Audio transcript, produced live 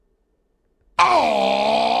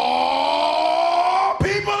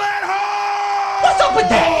with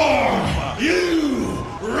that. You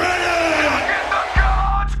ready? Get the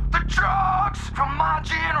guns, the drugs from my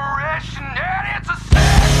generation, and it's a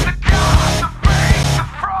sin. The gods, the fake, the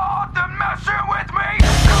fraud, the messing with me.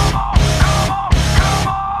 Come on, come on, come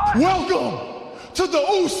on. Welcome to the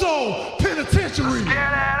Uso Penitentiary. Get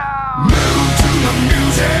it out. Move to the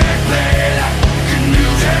music, play that fucking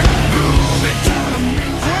music. Move it to the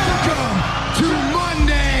music. Welcome to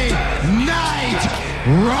Monday Night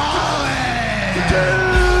Raw.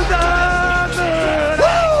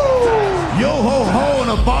 Yo ho ho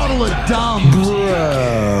and a bottle of dumb,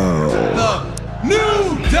 bro. The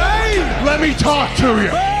new day. Let me talk to you,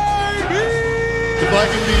 baby. If I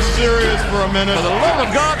can be serious for a minute. For the love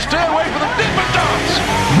of God, stay away from the Dippin' Dots.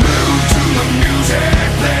 Move to the music,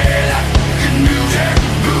 play that fucking music.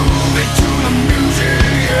 Move it to the music,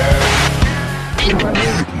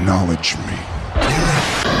 yeah. Acknowledge me.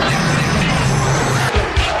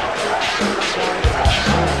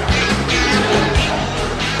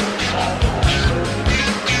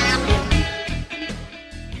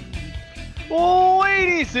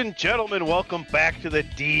 Ladies and gentlemen, welcome back to the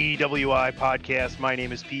DWI Podcast. My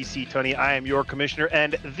name is PC Tunney. I am your commissioner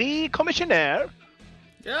and the commissioner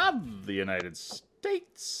of the United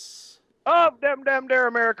States of them there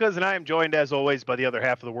Americas, and I am joined as always by the other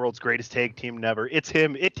half of the world's greatest tag team never. It's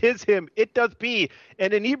him, it is him, it does be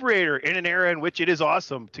an inebriator in an era in which it is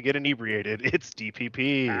awesome to get inebriated. It's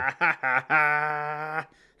DPP.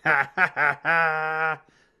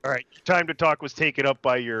 All right, your time to talk was taken up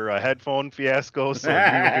by your headphone fiasco, so we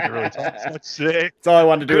won't get to really talk so much today. That's all I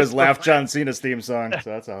wanted to do is laugh John Cena's theme song. So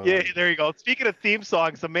that's all. Yeah, there you go. Speaking of theme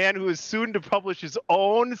songs, the man who is soon to publish his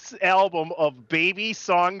own album of baby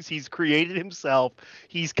songs he's created himself.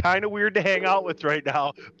 He's kind of weird to hang out with right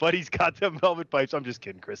now, but he's got them velvet pipes. I'm just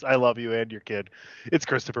kidding, Chris. I love you and your kid. It's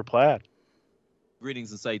Christopher Platt.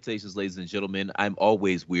 Greetings and salutations, ladies and gentlemen. I'm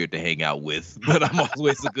always weird to hang out with, but I'm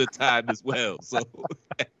always a good time as well. So,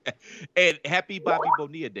 and happy Bobby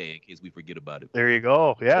Bonilla Day in case we forget about it. There you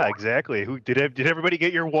go. Yeah, exactly. Who did everybody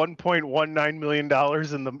get your $1.19 million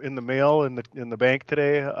in the mail in the bank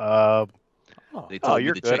today? They told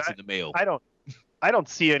me the good. checks in the mail. I don't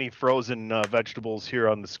see any frozen vegetables here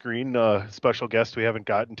on the screen. Special guest we haven't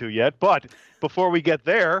gotten to yet. But before we get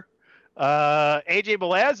there, AJ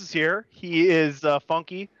Balaz is here. He is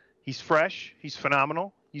funky. He's fresh. He's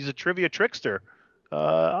phenomenal. He's a trivia trickster.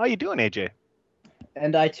 How you doing, AJ?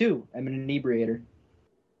 And I too am an inebriator.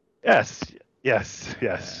 Yes.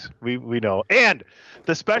 We know. And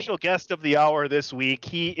the special guest of the hour this week,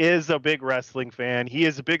 he is a big wrestling fan. He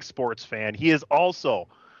is a big sports fan. He is also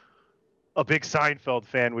a big Seinfeld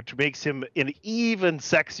fan, which makes him an even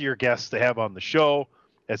sexier guest to have on the show.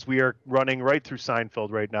 As we are running right through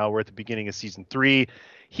Seinfeld right now. We're at the beginning of season 3.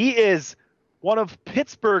 He is one of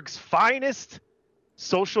Pittsburgh's finest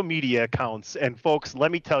social media accounts. And folks, let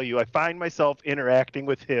me tell you, I find myself interacting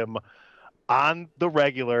with him on the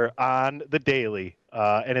regular, on the daily.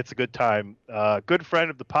 And it's a good time. Good friend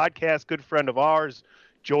of the podcast, good friend of ours,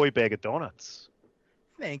 Joey Bag of Donuts.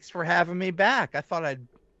 Thanks for having me back. I thought I'd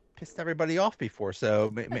pissed everybody off before, so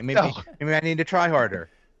maybe I need to try harder.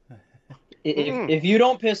 If you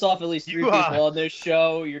don't piss off at least 3 people on this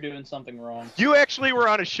show, you're doing something wrong. You actually were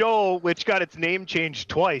on a show which got its name changed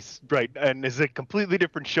twice, right? And is a completely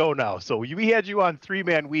different show now. So we had you on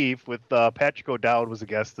 3-Man Weave with Patrick O'Dowd was a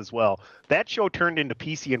guest as well. That show turned into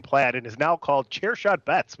PC and Platt and is now called Chairshot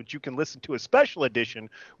Bets, which you can listen to a special edition,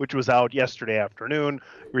 which was out yesterday afternoon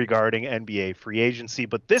regarding NBA free agency.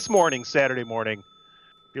 But this morning, Saturday morning,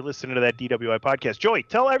 you're listening to that DWI podcast. Joey,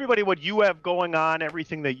 tell everybody what you have going on,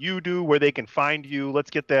 everything that you do, where they can find you. Let's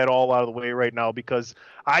get that all out of the way right now because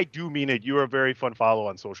I do mean it. You're a very fun follow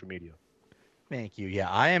on social media. Thank you. Yeah,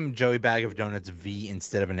 I am Joey Bag of Donuts V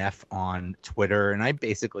instead of an F on Twitter, and I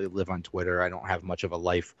basically live on Twitter. I don't have much of a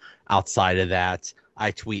life outside of that.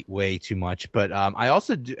 I tweet way too much, but I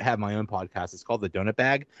also do have my own podcast. It's called The Donut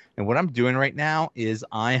Bag, and what I'm doing right now is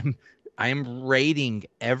I am ranking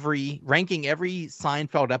every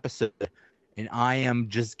Seinfeld episode, and I am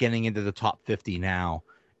just getting into the top 50 now.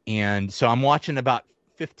 And so I'm watching about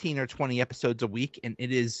 15 or 20 episodes a week, and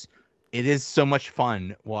it is so much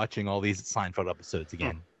fun watching all these Seinfeld episodes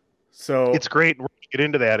again. So it's great. We're gonna get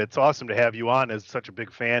into that. It's awesome to have you on as such a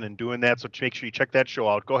big fan and doing that. So make sure you check that show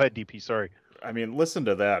out. Go ahead, DP. Sorry. I mean, listen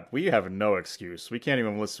to that. We have no excuse. We can't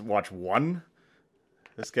even watch one.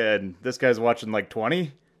 This guy's watching like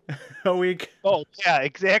 20 a week. Oh yeah,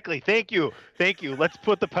 exactly. Thank you. Let's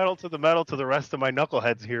put the pedal to the metal to the rest of my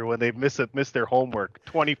knuckleheads here when they miss their homework.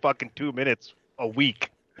 22 minutes a week.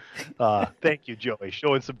 Thank you, Joey.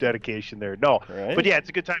 Showing some dedication there. No, Right? but yeah, it's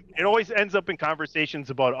a good time. It always ends up in conversations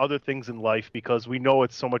about other things in life because we know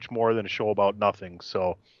it's so much more than a show about nothing.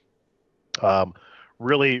 So,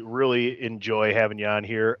 really, really enjoy having you on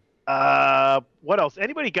here. What else?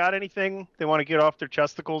 Anybody got anything they want to get off their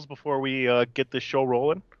chesticles before we get this show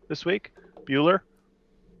rolling this week? Bueller?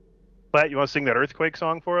 Platt, you want to sing that Earthquake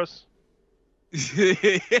song for us?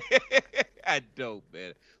 I don't,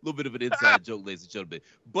 man. A little bit of an inside joke, ladies and gentlemen.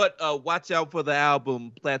 But watch out for the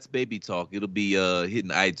album Platt's Baby Talk. It'll be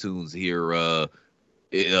hitting iTunes here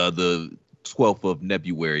the 12th of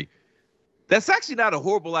February. That's actually not a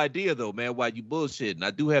horrible idea, though, man. While you bullshitting,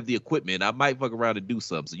 I do have the equipment. I might fuck around and do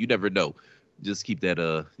something, so you never know. Just keep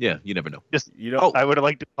that. Yeah, you never know. I would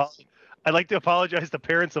like to. I'd like to apologize to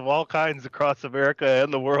parents of all kinds across America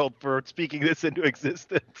and the world for speaking this into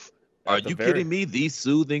existence. Are you kidding me? These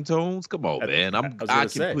soothing tones? Come on, man. I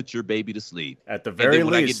can put your baby to sleep. At the very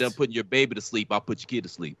when least, I get done putting your baby to sleep, I'll put your kid to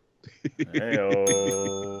sleep.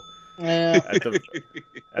 Hey-o. At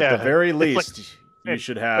the very least, you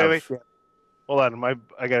should have. Wait. Hold on,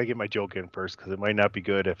 I gotta get my joke in first because it might not be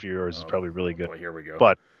good if yours is probably really good. Well, here we go.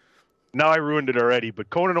 But now I ruined it already. But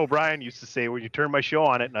Conan O'Brien used to say when you turn my show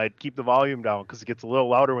on it, and I'd keep the volume down because it gets a little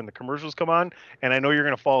louder when the commercials come on, and I know you're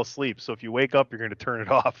gonna fall asleep. So if you wake up, you're gonna turn it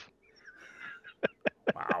off.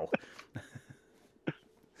 Wow.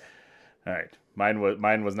 All right.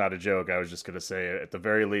 Mine was not a joke. I was just gonna say at the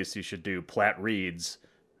very least you should do Platt reads,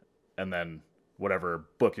 and then whatever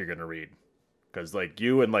book you're gonna read, because like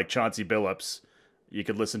you and like Chauncey Billups, you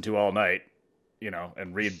could listen to all night,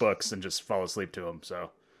 and read books and just fall asleep to them. So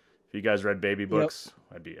if you guys read baby books,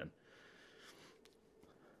 I'd be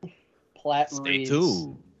in. Platt Stay reads.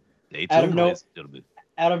 tuned. Stay tuned, Out of no- ladies and gentlemen.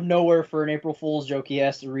 Out of nowhere for an April Fool's joke, he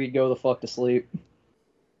has to read "Go the fuck to sleep."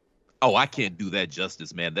 Oh, I can't do that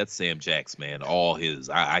justice, man. That's Sam Jacks, man. All his.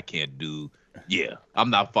 I can't do. Yeah, I'm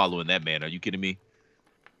not following that, man. Are you kidding me?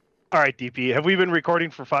 All right, DP. Have we been recording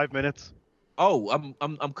for 5 minutes? Oh, I'm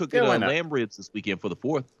cooking why not? lamb ribs this weekend for the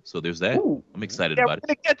 4th. So there's that. Ooh. I'm excited Yeah, about we're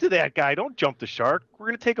gonna get to that, guy. Don't jump the shark. We're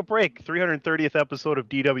gonna take a break. 330th episode of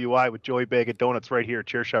DWI with Joey Bag of Donuts right here,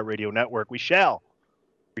 Chairshot Radio Network. We shall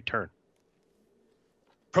return.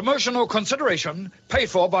 Promotional consideration paid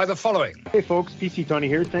for by the following. Hey folks, PC Tony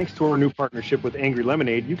here. Thanks to our new partnership with Angry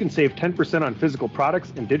Lemonade, you can save 10% on physical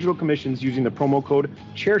products and digital commissions using the promo code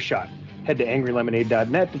ChairShot. Head to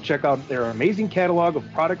angrylemonade.net to check out their amazing catalog of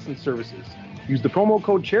products and services. Use the promo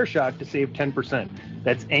code ChairShot to save 10%.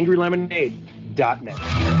 That's angrylemonade.net.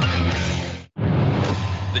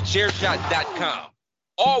 TheChairShot.com.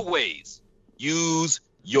 Always use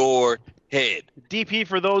your head. DP,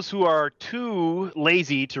 for those who are too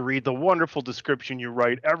lazy to read the wonderful description you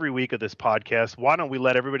write every week of this podcast, why don't we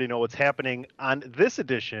let everybody know what's happening on this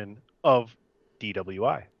edition of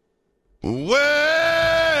DWI?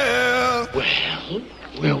 Well,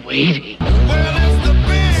 We're waiting. it's the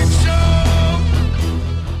big show.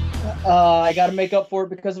 I got to make up for it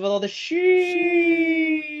because of all the sheets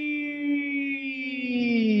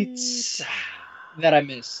that I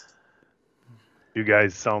missed. You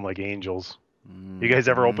guys sound like angels. You guys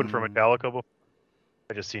ever opened for Metallica before?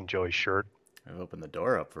 I just seen Joey's shirt. I've opened the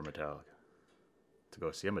door up for Metallica to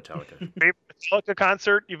go see a Metallica. Favorite Metallica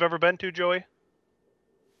concert you've ever been to, Joey?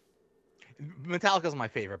 Metallica's my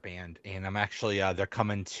favorite band, and I'm actually they're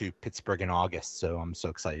coming to Pittsburgh in August, so I'm so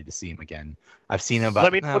excited to see them again. I've seen them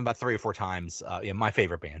about 3 or 4 times. Yeah, my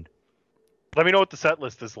favorite band. Let me know what the set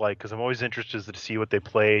list is like, because I'm always interested to see what they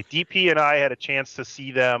play. DP and I had a chance to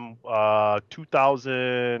see them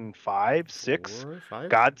 2005, 6. 4, 5?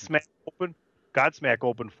 Godsmack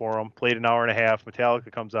opened for them, played an hour and a half.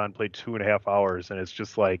 Metallica comes on, played 2.5 hours, and it's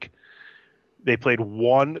just like they played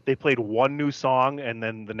one new song, and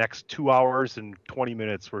then the next 2 hours and 20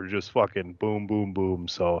 minutes were just fucking boom, boom, boom.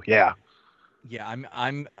 So yeah. Yeah,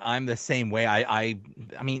 I'm the same way. I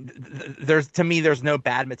mean, there's no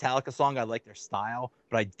bad Metallica song. I like their style,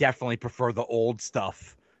 but I definitely prefer the old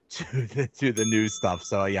stuff to the new stuff.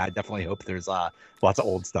 So yeah, I definitely hope there's lots of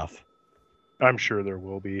old stuff. I'm sure there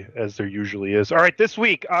will be, as there usually is. All right, this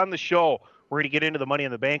week on the show, we're going to get into the Money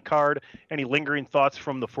in the Bank card. Any lingering thoughts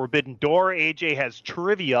from the Forbidden Door? AJ has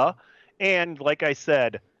trivia, and like I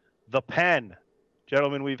said, the pen.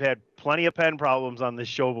 Gentlemen, we've had plenty of pen problems on this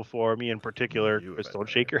show before, me in particular. Chris, don't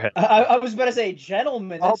shake your head. I was about to say,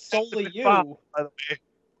 gentlemen, that's solely you. Found, by the way.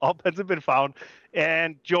 All pens have been found.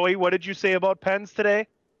 And Joey, what did you say about pens today?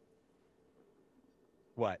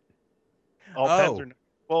 What? All pens are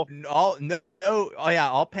well.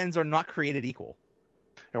 All pens are not created equal.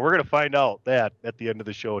 And we're going to find out that at the end of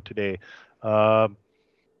the show today.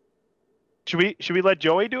 Should we let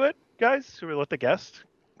Joey do it, guys? Should we let the guest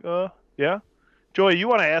Yeah. Joey, you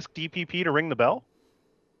want to ask DPP to ring the bell?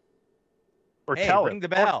 Or Hey, tell ring him? the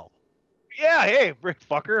bell. Yeah, hey,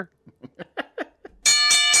 fucker.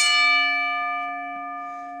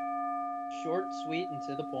 Short, sweet, and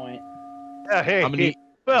to the point. Yeah, hey, I'm gonna need,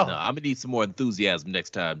 Well, no, I'm gonna need some more enthusiasm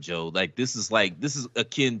next time, Joe. This is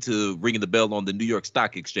akin to ringing the bell on the New York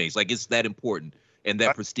Stock Exchange. Like, it's that important and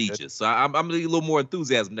that prestigious. So I'm gonna need a little more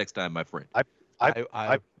enthusiasm next time, my friend.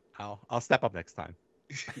 I'll step up next time.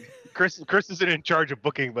 Chris isn't in charge of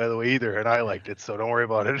booking, by the way, either, and I liked it, so don't worry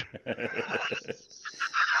about it.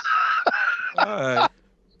 All right.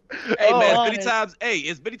 Hey man,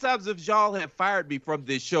 as many times as y'all have fired me from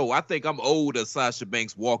this show, I think I'm owed a Sasha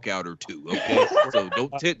Banks walkout or two. Okay, so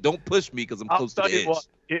don't push me because I'm close to the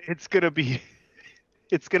edge. It's gonna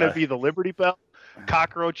be the Liberty Bell,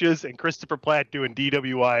 cockroaches, and Christopher Platt doing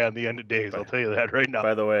DWI on the end of days. I'll tell you that right now.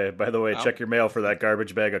 By the way, check your mail for that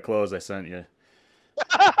garbage bag of clothes I sent you.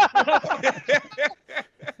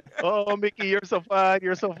 Oh, Mickey, you're so fine.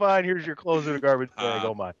 You're so fine. Here's your clothes in a garbage bag.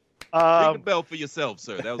 Oh my. Ring the bell for yourself,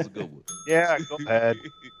 sir. That was a good one. Yeah, go ahead.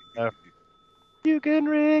 You can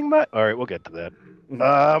ring my. All right, we'll get to that.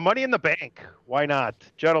 Money in the Bank. Why not,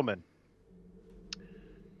 gentlemen?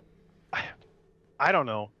 I don't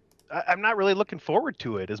know. I'm not really looking forward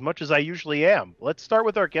to it as much as I usually am. Let's start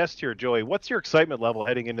with our guest here, Joey. What's your excitement level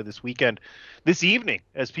heading into this weekend, this evening,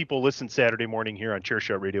 as people listen Saturday morning here on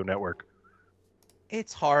Chairshot Radio Network?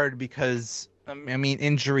 It's hard because I mean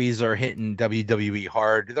injuries are hitting WWE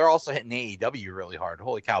hard. They're also hitting AEW really hard.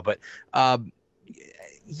 Holy cow! But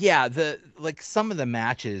yeah, some of the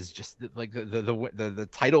matches, just like the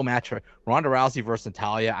title match for Ronda Rousey versus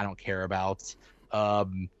Natalya, I don't care about.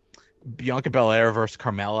 Bianca Belair versus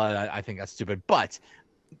Carmella, I think that's stupid. But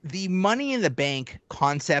the Money in the Bank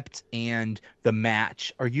concept and the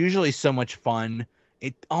match are usually so much fun.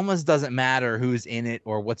 It almost doesn't matter who's in it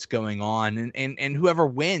or what's going on. And whoever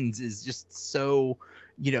wins is just so,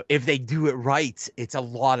 if they do it right, it's a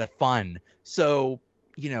lot of fun. So,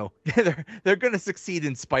 they're going to succeed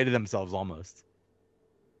in spite of themselves almost.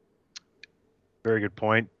 Very good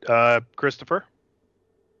point. Christopher?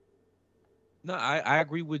 No, I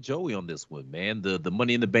agree with Joey on this one, man. The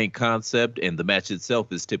Money in the Bank concept and the match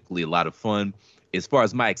itself is typically a lot of fun. As far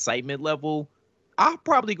as my excitement level, I'll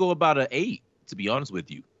probably go about an 8, to be honest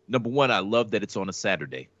with you. Number one, I love that it's on a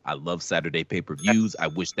Saturday. I love Saturday pay-per-views. I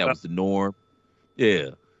wish that was the norm. Yeah.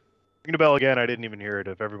 Ring the bell again. I didn't even hear it.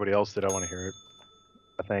 If everybody else did, I want to hear it.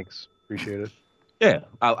 Thanks. Appreciate it. Yeah,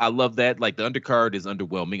 I love that. Like, the undercard is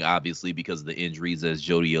underwhelming, obviously, because of the injuries, as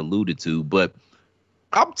Jody alluded to, but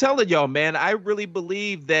I'm telling y'all, man, I really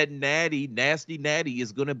believe that Nasty Natty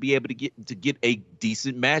is going to be able to get a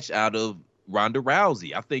decent match out of Ronda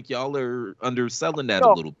Rousey. I think y'all are underselling that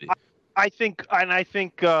a little bit. I think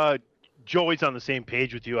Joey's on the same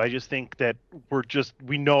page with you. I just think that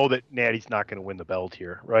we know that Natty's not going to win the belt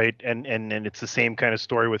here, right? And it's the same kind of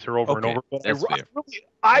story with her over and over. That's fair.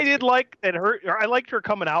 I liked her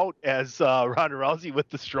coming out as Ronda Rousey with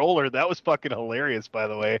the stroller. That was fucking hilarious, by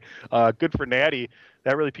the way. Good for Natty.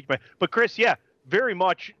 That really piqued my. But Chris, yeah, very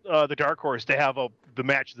much the dark horse to have the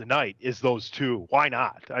match of the night is those two. Why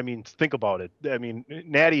not? I mean, think about it. I mean,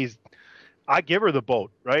 Natty's. I give her the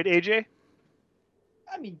boat, right, AJ?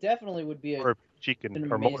 I mean, definitely would be or she can,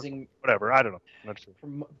 an or amazing whatever. I don't know. I'm not sure.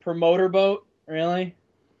 Promoter boat, really.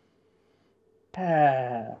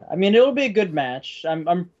 I mean, it'll be a good match.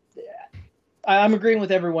 I'm agreeing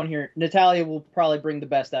with everyone here. Natalya will probably bring the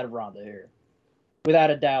best out of Ronda here, without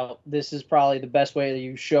a doubt. This is probably the best way that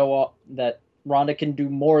you show up that Ronda can do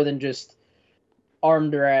more than just arm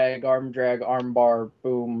drag, arm bar,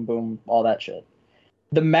 boom, boom, all that shit.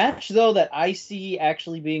 The match, though, that I see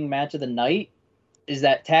actually being match of the night is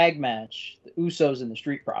that tag match, the Usos and the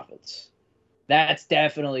Street Profits. That's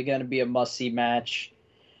definitely going to be a must-see match.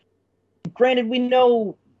 Granted, we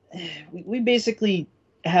know, we basically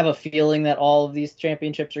have a feeling that all of these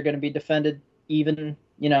championships are going to be defended even,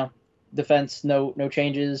 defense, no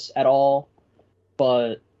changes at all.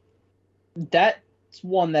 But that's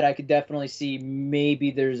one that I could definitely see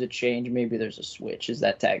maybe there's a change, maybe there's a switch, is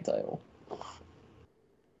that tag title.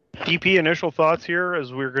 DP, initial thoughts here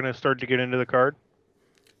as we're going to start to get into the card?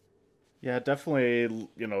 Yeah, definitely,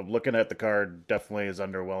 looking at the card definitely is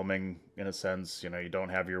underwhelming in a sense. You don't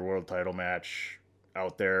have your world title match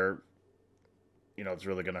out there. It's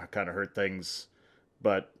really going to kind of hurt things.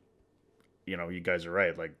 But, you guys are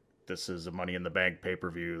right. Like, this is a Money in the Bank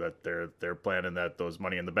pay-per-view that they're planning that those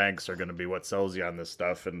Money in the Banks are going to be what sells you on this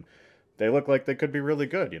stuff. And they look like they could be really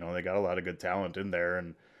good. They got a lot of good talent in there.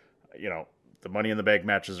 And, the Money in the Bank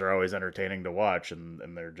matches are always entertaining to watch.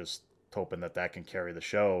 And they're just hoping that can carry the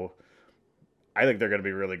show. I think they're going to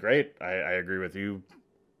be really great. I agree with you,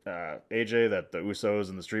 AJ, that the Usos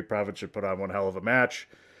and the Street Profits should put on one hell of a match.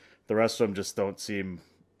 The rest of them just don't seem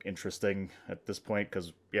interesting at this point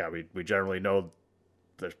because, yeah, we generally know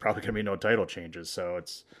there's probably going to be no title changes. So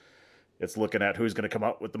it's looking at who's going to come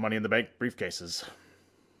up with the Money in the Bank briefcases.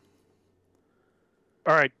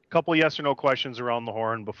 All right, couple yes or no questions around the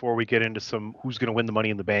horn before we get into some who's going to win the Money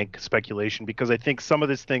in the Bank speculation, because I think some of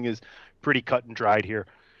this thing is pretty cut and dried here.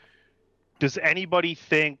 Does anybody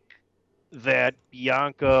think that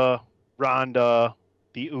Bianca, Ronda,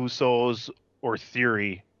 the Usos, or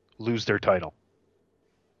Theory lose their title?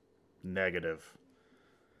 Negative.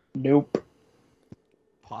 Nope.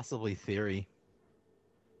 Possibly Theory.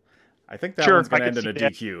 I think that Sure, one's going I to can end in a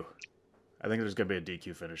see that. DQ. I think there's going to be a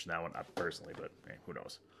DQ finish in that one, personally, but hey, who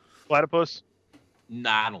knows? Platypus?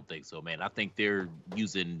 Nah, I don't think so, man. I think they're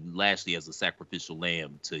using Lashley as a sacrificial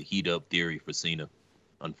lamb to heat up Theory for Cena,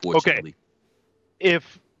 unfortunately.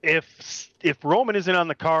 If Roman isn't on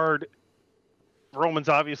the card, Roman's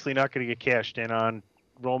obviously not going to get cashed in on.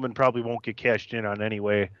 Roman probably won't get cashed in on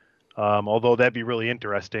anyway, although that'd be really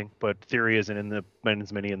interesting. But Theory isn't in the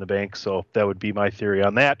men's Money in the Bank, so that would be my theory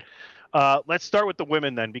on that. Let's start with the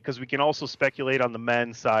women then, because we can also speculate on the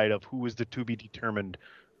men's side of who is the to be determined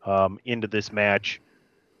into this match.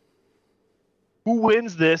 Who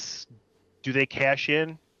wins this? Do they cash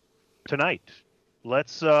in tonight?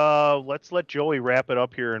 Let's let Joey wrap it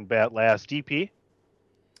up here and bat last. DP?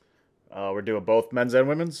 We're doing both men's and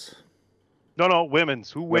women's? No,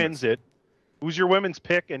 women's. Who Women's. wins it? Who's your women's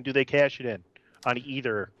pick, and do they cash it in on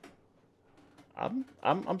either?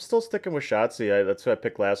 I'm still sticking with Shotzi. That's who I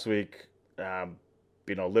picked last week.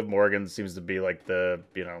 Liv Morgan seems to be like the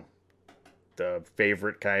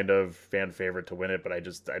favorite, kind of fan favorite to win it, but I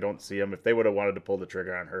don't see them. If they would have wanted to pull the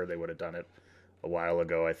trigger on her, they would have done it a while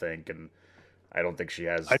ago, I think, and I don't think she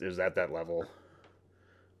is at that level.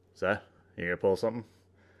 Is that you gonna pull something?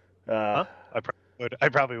 Huh? I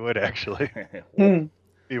probably would actually.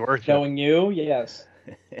 Be worth it. Knowing you, yes.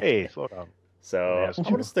 Hey, slow down. So Yes, I'm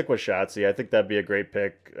going to stick with Shotzi. I think that'd be a great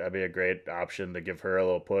pick. That'd be a great option to give her a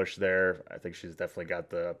little push there. I think she's definitely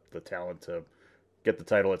got the talent to get the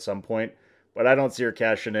title at some point. But I don't see her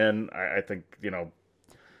cashing in. I think,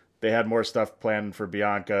 they had more stuff planned for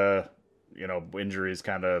Bianca. Injuries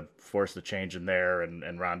kind of forced a change in there.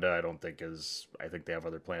 And Ronda, I don't think I think they have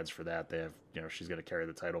other plans for that. They have, she's going to carry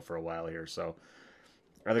the title for a while here. So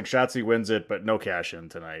I think Shotzi wins it, but no cash in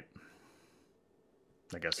tonight.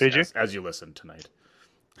 I guess as you listen tonight.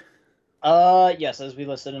 Yes, as we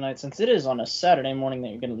listen tonight, since it is on a Saturday morning that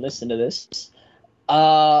you're going to listen to this,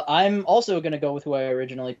 I'm also going to go with who I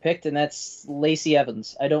originally picked, and that's Lacey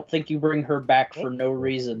Evans. I don't think you bring her back for no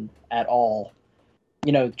reason at all.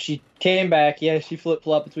 She came back, yeah, she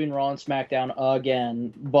flip-flopped between Raw and SmackDown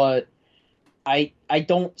again, but I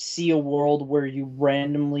don't see a world where you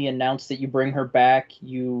randomly announce that you bring her back,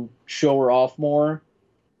 you show her off more,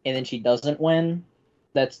 and then she doesn't win.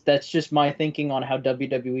 That's just my thinking on how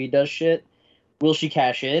WWE does shit. Will she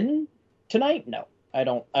cash in tonight? No. I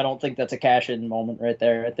don't think that's a cash in moment right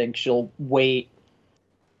there. I think she'll wait,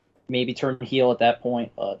 maybe turn heel at that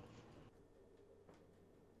point, but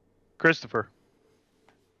Christopher.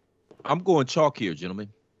 I'm going chalk here, gentlemen.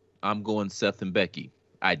 I'm going Seth and Becky.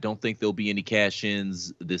 I don't think there'll be any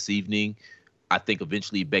cash-ins this evening. I think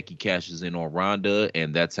eventually Becky cashes in on Ronda,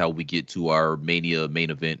 and that's how we get to our Mania main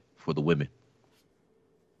event for the women.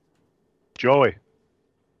 Joey.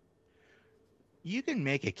 You can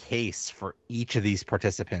make a case for each of these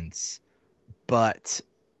participants, but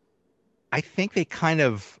I think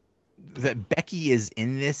that Becky is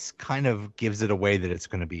in this kind of gives it away that it's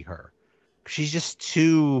going to be her. She's just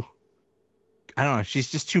too, I don't know, she's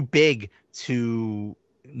just too big to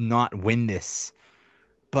not win this.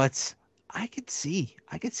 But I could see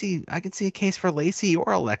a case for Lacey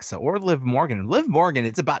or Alexa or Liv Morgan. Liv Morgan,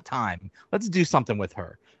 it's about time. Let's do something with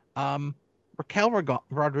her. Raquel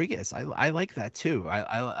Rodriguez, I like that too.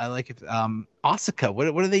 I like it. Asuka,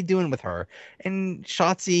 what are they doing with her? And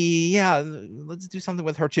Shotzi, yeah, let's do something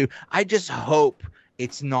with her too. I just hope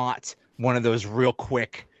it's not one of those real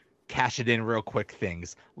quick, cash it in real quick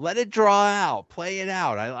things. Let it draw out, play it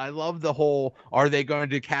out. I love the whole, are they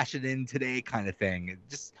going to cash it in today kind of thing.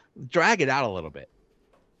 Just drag it out a little bit.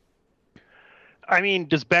 I mean,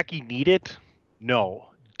 does Becky need it? No.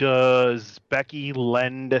 Does Becky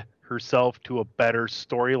lend herself to a better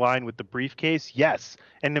storyline with the briefcase? Yes.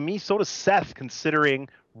 And to me, so does Seth, considering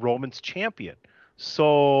Roman's champion.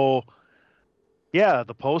 So, yeah,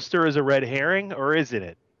 the poster is a red herring, or isn't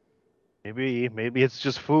it? Maybe it's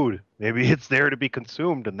just food. Maybe it's there to be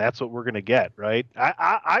consumed, and that's what we're gonna get, right?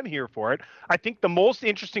 I'm here for it. I think the most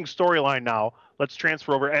interesting storyline now. Let's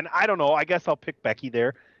transfer over, and I don't know. I guess I'll pick Becky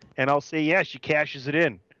there, and I'll say yeah, she cashes it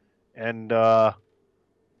in, and on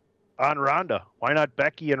Ronda. Why not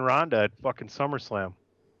Becky and Ronda at fucking SummerSlam?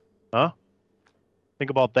 Huh?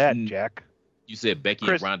 Think about that, Jack. You said Becky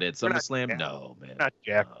Chris, and Ronda at you're not SummerSlam? Jack. No, man. You're not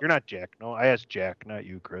Jack. You're not Jack. No, I asked Jack, not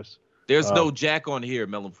you, Chris. There's no Jack on here,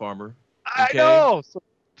 Melon Farmer. I Okay? know.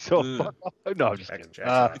 So fuck off. No, I'm just kidding.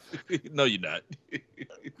 No, you're not.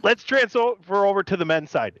 Let's transfer over to the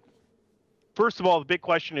men's side. First of all, the big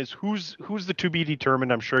question is who's the to be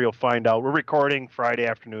determined. I'm sure you'll find out. We're recording Friday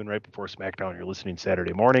afternoon, right before SmackDown. You're listening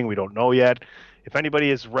Saturday morning. We don't know yet. If anybody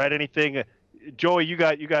has read anything, Joey, you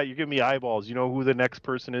give me eyeballs. You know who the next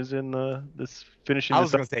person is in this finishing. I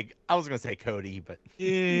was gonna say Cody, but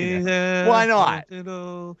why not?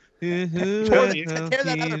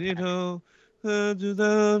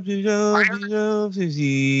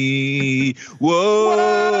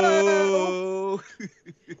 Whoa!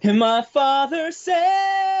 And my father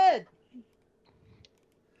said,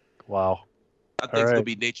 Wow. I think it's gonna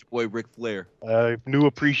be Nature Boy Ric Flair. New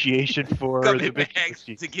appreciation for Coming the back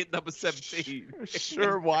to get number 17.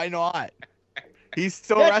 Sure, why not? He's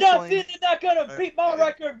still "That wrestling. nothing is not gonna beat my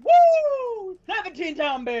record." Woo!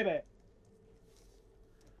 17-time baby.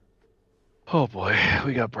 Oh boy,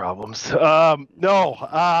 we got problems. No,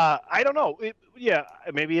 I don't know.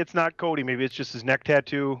 Maybe it's not Cody. Maybe it's just his neck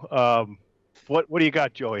tattoo. What do you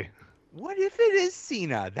got, Joey? What if it is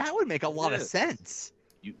Cena? That would make a lot of sense.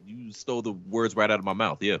 You stole the words right out of my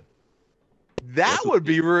mouth. Yeah. That would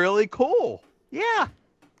be really cool. Yeah.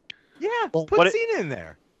 Yeah. Well, Put Cena in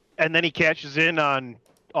there. And then he cashes in on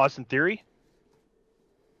Austin Theory.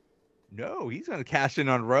 No, he's going to cash in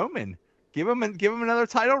on Roman. Give him another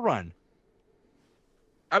title run.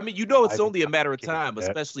 I mean, it's only a matter of time,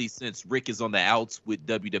 especially since Rick is on the outs with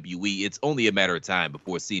WWE. It's only a matter of time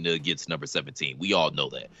before Cena gets number 17. We all know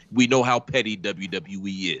that. We know how petty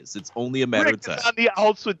WWE is. It's only a matter of time. Rick is on the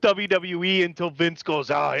outs with WWE until Vince goes,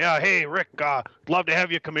 oh, yeah, hey, Rick, love to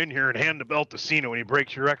have you come in here and hand the belt to Cena when he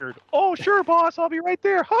breaks your record. Oh, sure, boss, I'll be right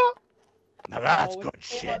there, huh? Now that's good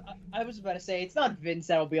shit. I was about to say, it's not Vince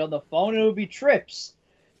that'll be on the phone. It'll be Trips.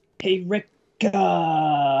 Hey, Rick.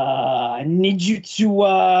 I need you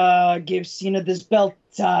to give Cena this belt.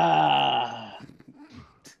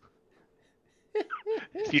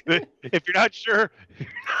 If you're not sure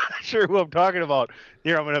who I'm talking about,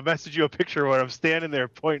 here, I'm going to message you a picture when I'm standing there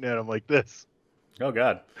pointing at him like this. Oh,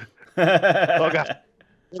 God. Oh, God.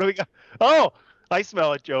 What do we got? Oh, I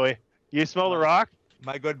smell it, Joey. You smell The Rock?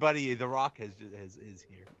 My good buddy, The Rock is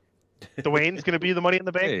here. Dwayne's going to be the Money in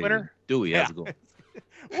the Bank winner? Dewey, how's it going?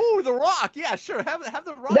 Ooh, The Rock. Yeah, sure. Have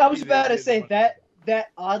The Rock. I was about to say that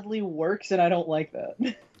oddly works, and I don't like that.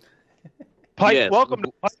 Welcome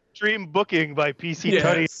to Pipe Dream Booking by PC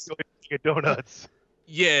Tutty and Donuts.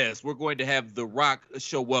 Yes, we're going to have The Rock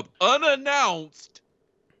show up unannounced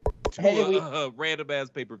to a random ass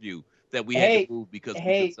pay-per-view that we had to move because we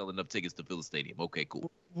couldn't sell enough tickets to fill the stadium. Okay, cool.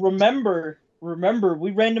 Remember,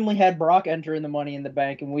 we randomly had Brock enter in the Money in the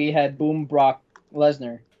Bank, and we had Boom Brock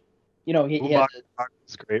Lesnar. You know, he had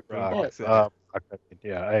Brock's great. Brock.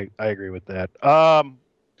 I agree with that.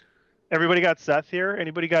 Everybody got Seth here.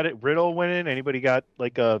 Anybody got it? Riddle winning? Anybody got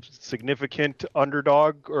like a significant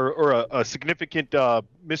underdog or a significant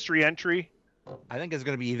mystery entry? I think it's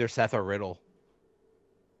going to be either Seth or Riddle.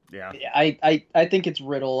 Yeah. I think it's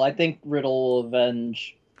Riddle. I think Riddle will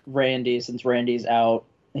avenge Randy since Randy's out.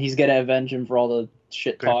 He's gonna avenge him for all the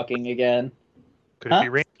shit talking again. Could it be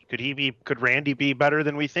Randy? Could Randy be better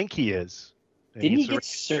than we think he is? Didn't he get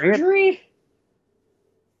surgery?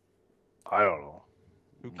 I don't know.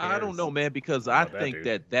 I don't know, man, because I think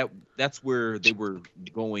that's where they were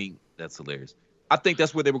going. That's hilarious. I think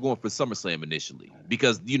that's where they were going for SummerSlam initially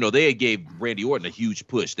because, they had gave Randy Orton a huge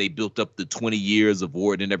push. They built up the 20 years of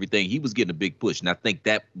Orton and everything. He was getting a big push. And I think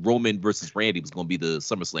that Roman versus Randy was going to be the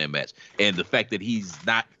SummerSlam match. And the fact that he's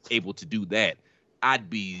not able to do that, I'd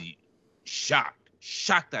be shocked,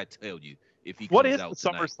 I tell you, if he comes out tonight. What is the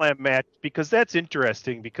SummerSlam match? Because that's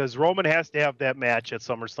interesting because Roman has to have that match at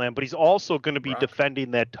SummerSlam, but he's also going to be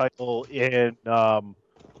defending that title in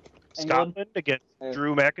Scotland against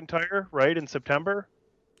Drew McIntyre, right, in September?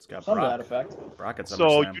 It's got Some Brock. of that effect. Brock at SummerSlam.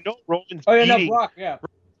 So, Roman's no, Brock, yeah.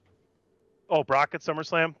 Oh, Brock at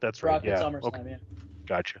SummerSlam? That's right, Brock at SummerSlam, yeah.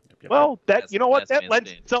 Gotcha. Yep. Well, that That's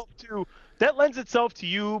lends itself to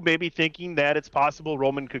you maybe thinking that it's possible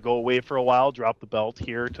Roman could go away for a while, drop the belt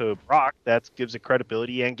here to Brock. That gives it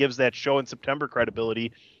credibility and gives that show in September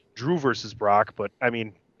credibility, Drew versus Brock. But I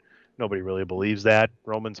mean, nobody really believes that.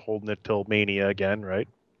 Roman's holding it till Mania again, right?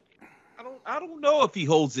 I don't know if he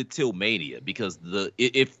holds it till Mania, because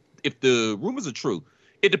if the rumors are true,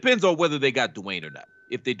 it depends on whether they got Dwayne or not.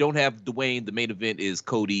 If they don't have Dwayne, the main event is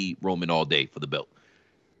Cody Roman all day for the belt.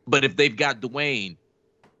 But if they've got Dwayne,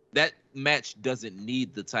 that match doesn't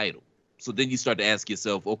need the title. So then you start to ask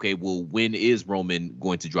yourself, okay, well, when is Roman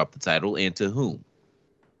going to drop the title, and to whom?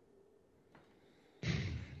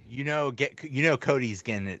 Cody's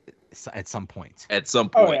getting it at some point. At some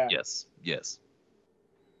point, yeah. yes.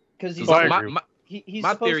 Because he's my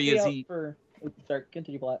supposed theory to be is out for. Sorry,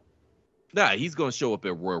 continue, Blatt. Nah, he's going to show up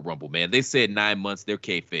at Royal Rumble, man. They said 9 months. They're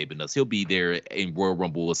kayfabing us. He'll be there in Royal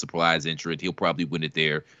Rumble, a surprise entrant. He'll probably win it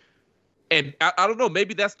there. And I don't know.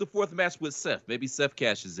 Maybe that's the fourth match with Seth. Maybe Seth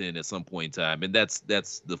cashes in at some point in time, and that's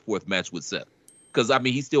the fourth match with Seth. Because, I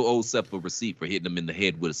mean, he still owes Seth a receipt for hitting him in the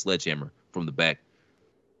head with a sledgehammer from the back.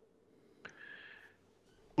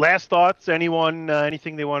 Last thoughts? Anyone?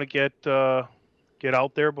 Anything they want to get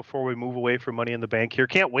out there before we move away from Money in the Bank here?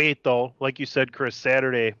 Can't wait though. Like you said, Chris,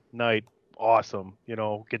 Saturday night, awesome.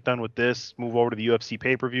 Get done with this, move over to the UFC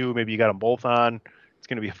pay-per-view. Maybe you got them both on. It's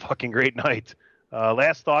going to be a fucking great night.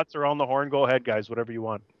 Last thoughts around the horn. Go ahead, guys. Whatever you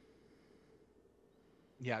want.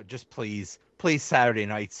 Yeah, just please Saturday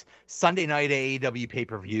nights. Sunday night AEW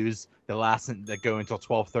pay-per-views, that go until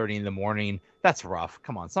 12:30 in the morning. That's rough.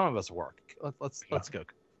 Come on, some of us work. Let's go.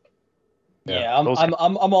 Yeah, I'm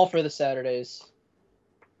all for the Saturdays.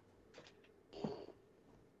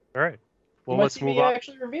 All right. Well, let's move on.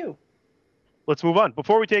 Actually review. Let's move on.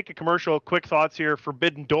 Before we take a commercial, quick thoughts here.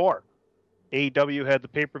 Forbidden Door. AEW had the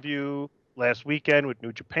pay-per-view last weekend with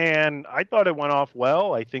New Japan. I thought it went off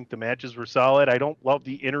well. I think the matches were solid. I don't love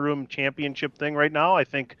the interim championship thing right now. I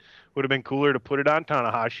think it would have been cooler to put it on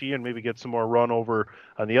Tanahashi and maybe get some more run over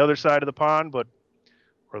on the other side of the pond,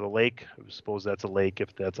 or the lake. I suppose that's a lake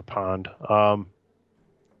if that's a pond.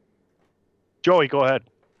 Joey, go ahead.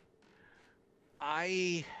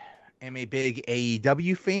 I am a big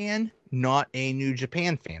AEW fan, not a New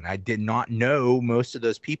Japan fan. I did not know most of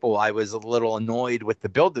those people. I was a little annoyed with the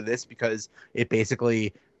build of this because it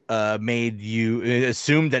basically made you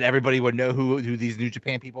assume that everybody would know who these New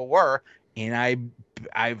Japan people were, and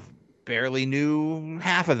I barely knew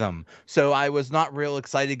half of them. So I was not real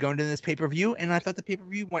excited going to this pay-per-view, and I thought the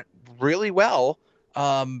pay-per-view went really well.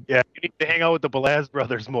 Yeah, you need to hang out with the Belaz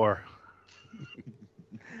brothers more.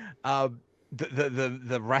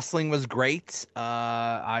 The wrestling was great.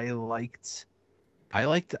 I liked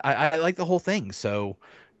the whole thing. So,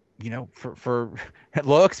 for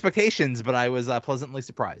low expectations, but I was pleasantly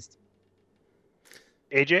surprised.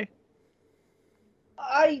 AJ?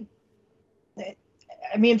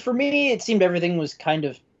 I mean, for me, it seemed everything was kind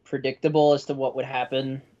of predictable as to what would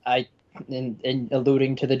happen. In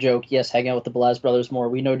alluding to the joke, yes, hang out with the Belaz brothers more.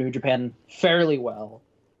 We know New Japan fairly well,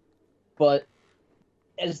 but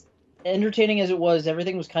as entertaining as it was,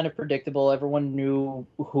 everything was kind of predictable. Everyone knew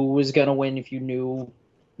who was going to win if you knew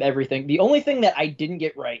everything. The only thing that I didn't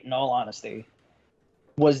get right, in all honesty,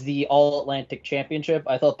 was the All-Atlantic Championship.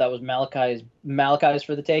 I thought that was Malachi's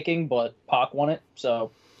for the taking, but Pac won it,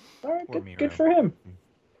 so all right, good for him.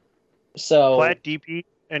 So, Platt, DP,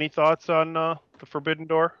 any thoughts on the Forbidden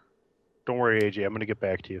Door? Don't worry, AJ, I'm going to get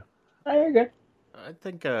back to you. Oh, you're good. I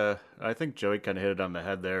think Joey kind of hit it on the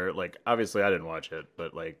head there. Like, obviously, I didn't watch it,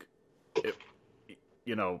 but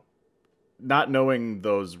not knowing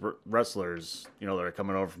those wrestlers, that are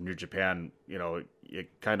coming over from New Japan, it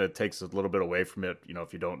kind of takes a little bit away from it.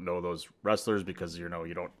 If you don't know those wrestlers because you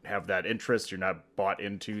don't have that interest, you're not bought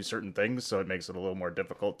into certain things, so it makes it a little more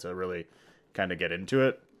difficult to really kind of get into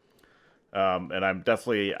it. And I'm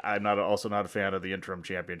also not a fan of the interim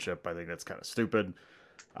championship. I think that's kind of stupid.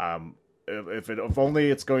 If only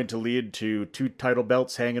it's going to lead to 2 title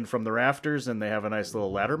belts hanging from the rafters and they have a nice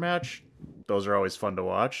little ladder match, those are always fun to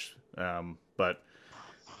watch. But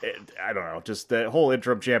I don't know, just the whole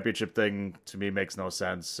interim championship thing to me makes no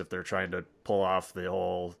sense if they're trying to pull off the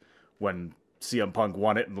whole when CM Punk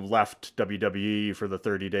won it and left WWE for the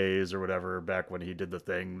 30 days or whatever back when he did the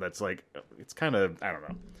thing. That's like, it's kind of, I don't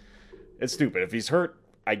know. It's stupid. If he's hurt,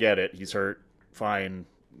 I get it. He's hurt, fine.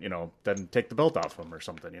 Then take the belt off him or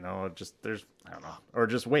something, I don't know. Or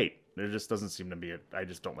just wait. There just doesn't seem to be I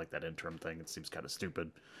just don't like that interim thing. It seems kind of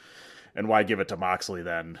stupid. And why give it to Moxley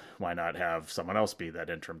then? Why not have someone else be that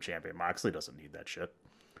interim champion? Moxley doesn't need that shit.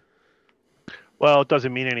 Well, it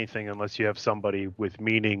doesn't mean anything unless you have somebody with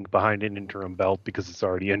meaning behind an interim belt because it's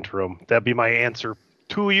already interim. That'd be my answer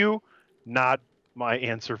to you, not my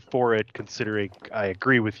answer for it, considering I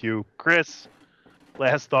agree with you. Chris,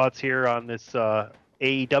 last thoughts here on this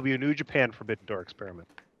AEW New Japan Forbidden Door experiment.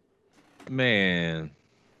 Man,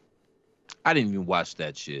 I didn't even watch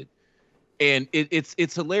that shit. And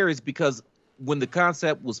it's hilarious because when the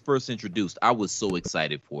concept was first introduced, I was so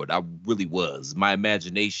excited for it. I really was. My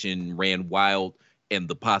imagination ran wild, and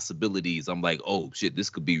the possibilities, I'm like, oh shit, this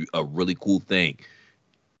could be a really cool thing.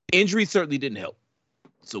 Injury certainly didn't help.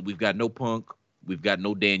 So we've got no Punk, we've got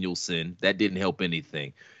no Danielson. That didn't help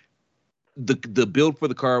anything. The build for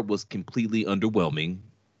the card was completely underwhelming.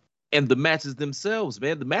 And the matches themselves,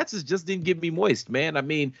 man, the matches just didn't get me moist, man. I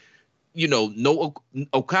mean, no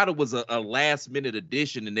Okada was a last-minute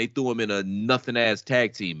addition, and they threw him in a nothing-ass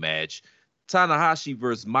tag team match. Tanahashi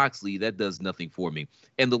versus Moxley, that does nothing for me.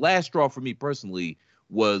 And the last straw for me personally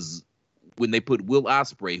was when they put Will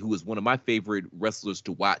Ospreay, who is one of my favorite wrestlers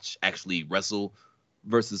to watch, actually wrestle,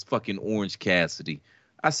 versus fucking Orange Cassidy.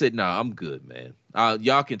 I said, nah, I'm good, man.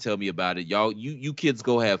 Y'all can tell me about it. Y'all, you kids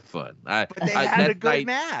go have fun. But they had a good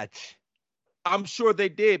match. I'm sure they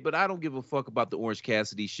did, but I don't give a fuck about the Orange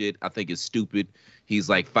Cassidy shit. I think it's stupid. He's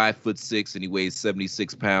like 5'6" and he weighs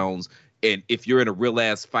 76 pounds. And if you're in a real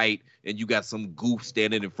ass fight and you got some goof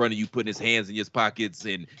standing in front of you, putting his hands in his pockets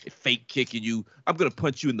and fake kicking you, I'm gonna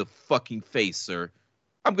punch you in the fucking face, sir.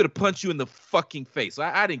 I'm gonna punch you in the fucking face.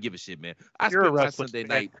 I didn't give a shit, man. You're a wrestling Sunday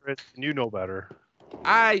night, Chris, and you know better.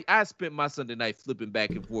 I spent my Sunday night flipping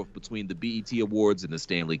back and forth between the BET Awards and the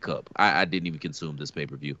Stanley Cup. I didn't even consume this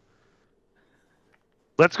pay-per-view.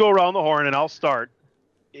 Let's go around the horn, and I'll start.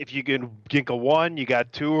 If you can think of one, you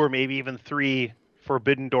got two or maybe even three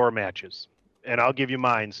Forbidden Door matches. And I'll give you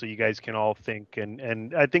mine so you guys can all think.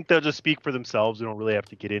 And I think they'll just speak for themselves. We don't really have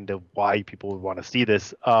to get into why people would want to see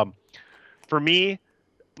this. For me,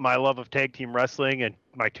 my love of tag team wrestling and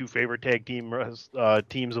my two favorite tag team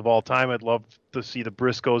teams of all time, I'd love to see the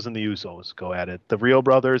Briscoes and the Usos go at it. The Real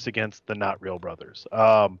Brothers against the Not Real Brothers.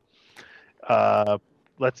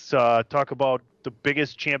 Let's talk about the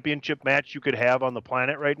biggest championship match you could have on the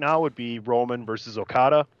planet right now would be Roman versus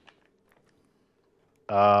Okada.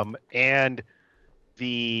 And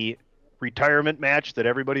the retirement match that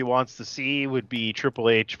everybody wants to see would be Triple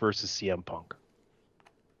H versus CM Punk.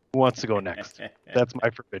 Who wants to go next? That's my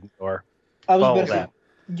Forbidden Door. I was going to say,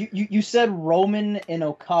 you said Roman and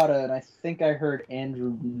Okada, and I think I heard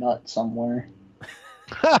Andrew Nutt somewhere.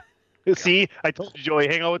 See, I told you, Joey,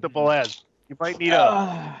 hang out with the Velez. You might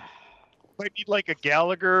need like a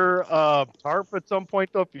Gallagher tarp at some point,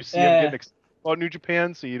 though, if you see him getting excited about New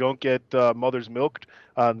Japan, so you don't get mother's milked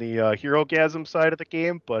on the Hero-gasm side of the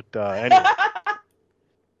game. But anyway.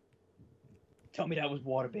 Tell me that was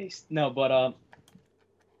water-based. No, but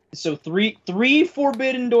so three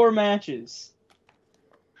Forbidden Door matches.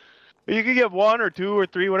 You can get one or two or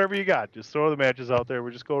three, whatever you got. Just throw the matches out there.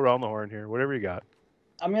 We'll just go around the horn here. Whatever you got.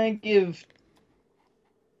 I'm going to give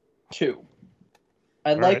two.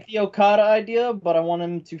 I like the Okada idea, but I want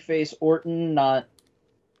him to face Orton, not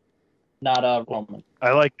Roman.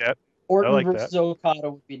 I like that. Orton versus Okada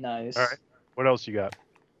would be nice. All right. What else you got?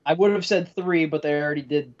 I would have said three, but they already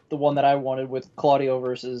did the one that I wanted with Claudio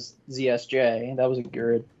versus ZSJ. That was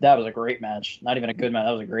a great match. Not even a good match.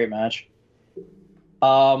 That was a great match.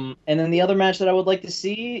 And then the other match that I would like to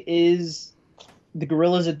see is the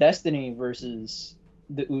Guerrillas of Destiny versus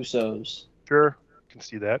the Usos. Sure, I can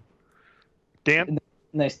see that. Dan?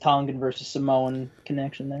 Nice Tongan versus Samoan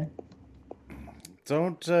connection there.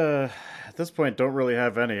 At this point, don't really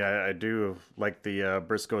have any. I do like the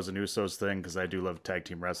Briscoes and Usos thing because I do love tag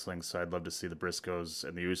team wrestling, so I'd love to see the Briscoes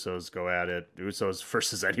and the Usos go at it. The Usos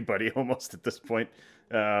versus anybody almost at this point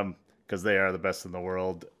because they are the best in the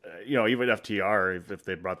world. Even FTR, if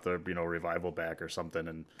they brought the revival back or something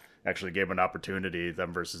and actually gave an opportunity,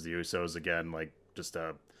 them versus the Usos again, like just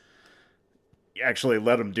actually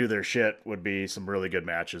let them do their shit would be some really good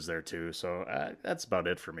matches there too. So that's about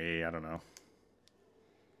it for me. I don't know.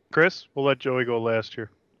 Chris, we'll let Joey go last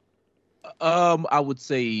here. I would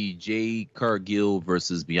say Jade Cargill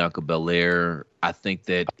versus Bianca Belair. I think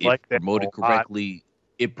that if promoted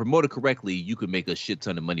correctly, you could make a shit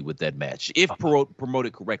ton of money with that match. If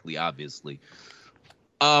promoted correctly, obviously.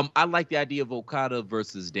 I like the idea of Okada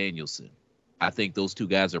versus Danielson. I think those two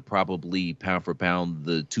guys are probably pound for pound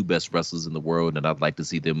the two best wrestlers in the world, and I'd like to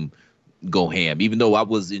see them go ham. Even though I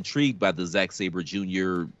was intrigued by the Zack Sabre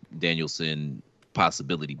Jr. Danielson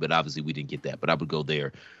possibility, but obviously we didn't get that. But I would go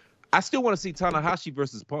there. I still want to see Tanahashi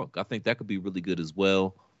versus Punk. I think that could be really good as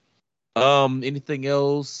well. Anything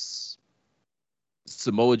else?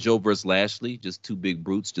 Samoa Joe versus Lashley, just two big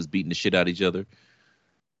brutes just beating the shit out of each other.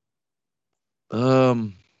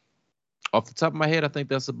 Off the top of my head, I think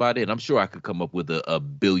that's about it. I'm sure I could come up with a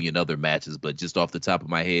billion other matches, but just off the top of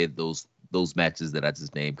my head, those matches that I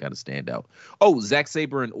just named kind of stand out. Oh, Zack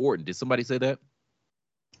Sabre and Orton. Did somebody say that?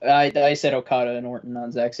 I said Okada and Orton,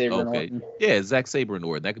 not Zack Sabre and Orton. Yeah, Zack Sabre and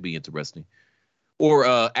Orton. That could be interesting. Or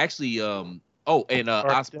actually,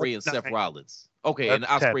 Ospreay and Seth Rollins. Okay, That's and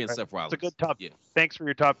Ospreay 10, and right? Seth Rollins. It's a good top. Yeah. Thanks for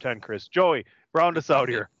your top 10, Chris. Joey, round us out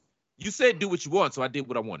here. You said do what you want, so I did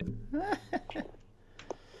what I wanted.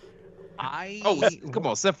 Come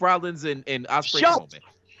on, Seth Rollins and Ospreay. Come on, man.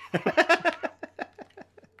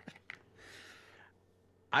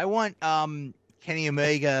 I want Kenny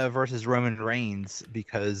Omega versus Roman Reigns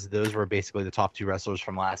because those were basically the top two wrestlers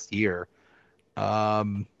from last year.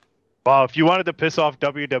 Wow, if you wanted to piss off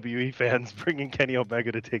WWE fans, bringing Kenny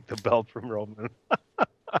Omega to take the belt from Roman.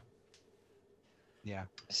 Yeah.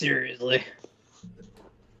 Seriously.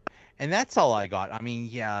 And that's all I got. I mean,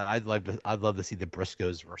 yeah, I'd love to see the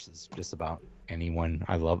Briscoes versus just about anyone.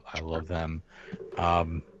 I love them. Yeah,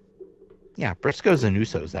 Briscoes and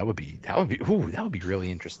Usos. That would be really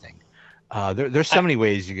interesting. There's so many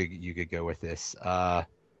ways you could go with this. How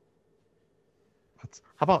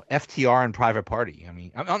about FTR and Private Party? I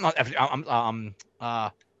mean, I'm not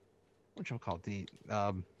FTR. What you call it?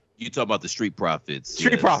 You talk about the Street Profits.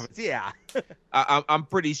 Street Profits, yeah. I'm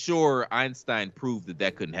pretty sure Einstein proved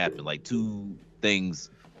that couldn't happen. Like two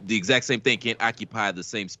things, the exact same thing can't occupy the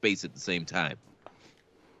same space at the same time.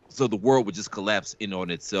 So the world would just collapse in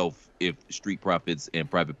on itself if Street Profits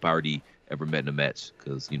and Private Party ever met in a match.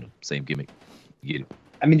 Because, same gimmick. You get it.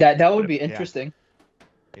 I mean, that would be interesting.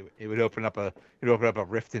 It would open up a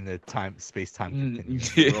rift in the space-time.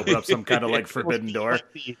 It would open up some kind of like forbidden door.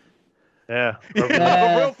 Yeah.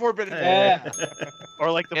 A real forbidden door. Yeah.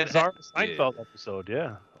 Or like the bizarre Seinfeld episode.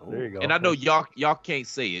 Yeah. There you go. And I know y'all can't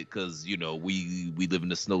say it because we live in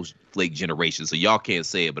the snowflake generation, so y'all can't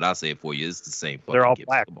say it, but I'll say it for you. It's the same. They're all gimmick.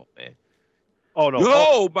 black. Come on, man. Oh no!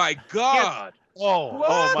 Oh my God! Oh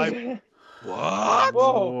my! What?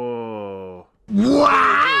 Whoa!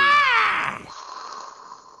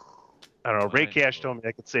 I don't know. Ray Cash told me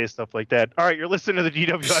I could say stuff like that. All right, you're listening to the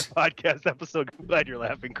DWI Podcast episode. I'm glad you're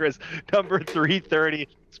laughing, Chris. Number 330.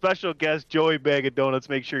 Special guest Joey Bag of Donuts.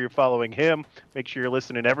 Make sure you're following him. Make sure you're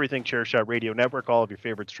listening to everything Chairshot Radio Network, all of your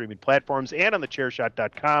favorite streaming platforms, and on the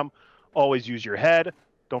Chairshot.com. Always use your head.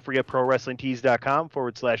 Don't forget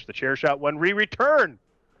ProWrestlingTees.com/TheChairShot when we return.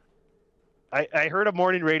 I heard a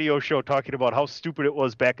morning radio show talking about how stupid it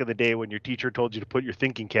was back in the day when your teacher told you to put your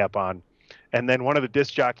thinking cap on. And then one of the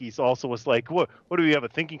disc jockeys also was like, what do we have, a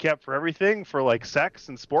thinking cap for everything, for like sex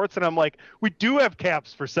and sports? And I'm like, we do have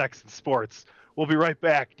caps for sex and sports. We'll be right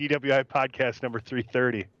back. DWI Podcast number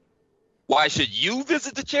 330. Why should you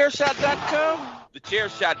visit thechairshot.com?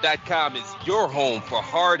 Thechairshot.com is your home for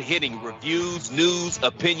hard-hitting reviews, news,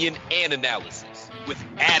 opinion, and analysis with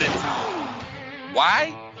attitude.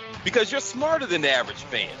 Why? Because you're smarter than the average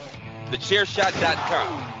fan.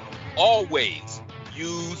 Thechairshot.com. Always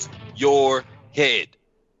use your head.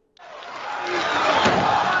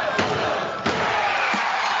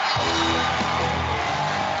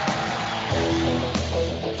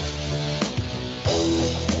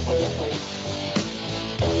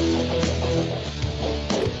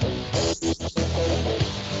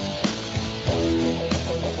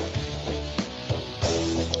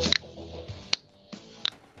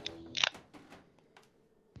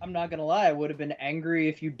 I'm not gonna lie, I would have been angry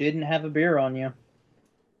if you didn't have a beer on you.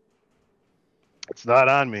 It's not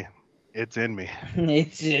on me. It's in me.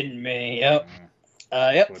 It's in me. Yep.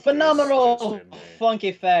 Yep. Phenomenal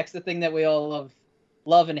funky facts. The thing that we all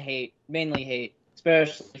love and hate, mainly hate,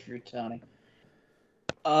 especially if you're Tony.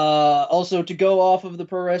 Also, to go off of the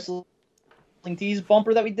Pro Wrestling Tees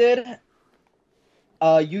bumper that we did,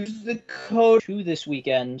 use the code to this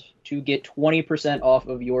weekend to get 20% off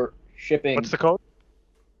of your shipping. What's the code?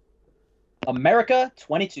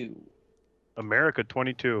 America22.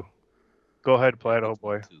 America22. Go ahead, Plato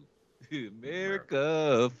boy.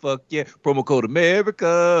 America, fuck yeah. Promo code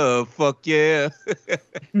America, fuck yeah.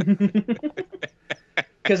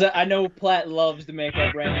 Because I know Platt loves to make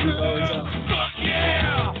our brand new codes.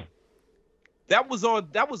 That was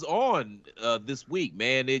on this week,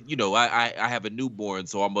 man. I have a newborn,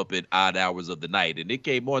 so I'm up at odd hours of the night, and it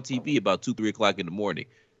came on TV about 2-3 o'clock in the morning.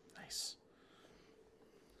 Nice.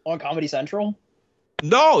 On Comedy Central?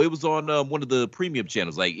 No, it was on one of the premium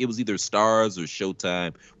channels. Like, it was either Stars or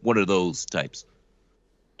Showtime, one of those types.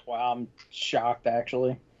 Wow, I'm shocked,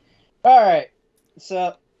 actually. All right,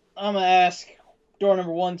 so I'm going to ask door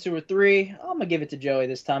number 1, 2, or 3. I'm going to give it to Joey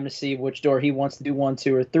this time to see which door he wants to do 1,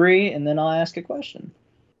 2, or 3, and then I'll ask a question.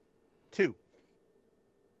 2.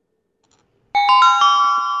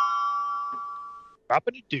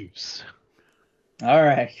 Dropping a deuce. All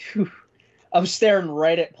right. Whew. I'm staring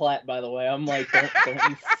right at Platt, by the way. I'm like, don't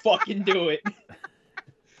you fucking do it.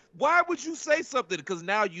 Why would you say something? Because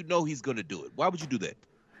now you know he's gonna do it. Why would you do that?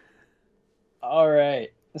 All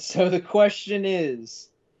right. So the question is,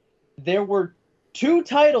 there were 2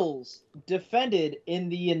 titles defended in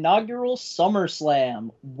the inaugural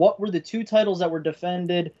SummerSlam. What were the 2 titles that were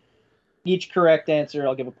defended? Each correct answer,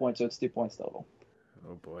 I'll give a point, so it's 2 points total.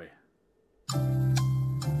 Oh boy.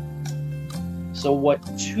 So what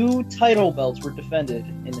 2 title belts were defended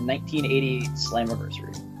in the 1988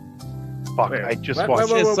 Slammiversary? Fuck, Wait, I just whoa, watched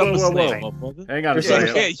whoa, whoa, whoa, whoa, SummerSlam, whoa. motherfucker. Hang on Or a second.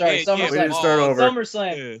 SummerSlam. Sorry, yeah, SummerSlam. We didn't start over.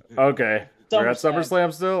 SummerSlam. Okay. We're at SummerSlam.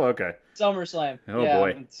 SummerSlam still? Okay. SummerSlam. Oh, yeah,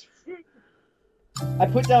 boy. I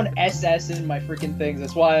put down SS in my freaking things.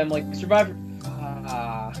 That's why I'm like Survivor.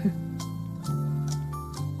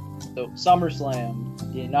 So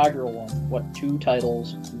SummerSlam, the inaugural one. What 2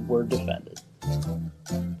 titles were defended?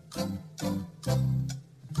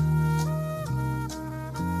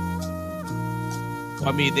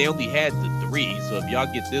 I mean, they only had the 3, so if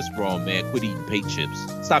y'all get this wrong, man, quit eating paint chips.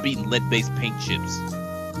 Stop eating lead-based paint chips.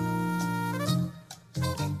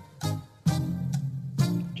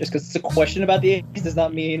 Just because it's a question about the 80s does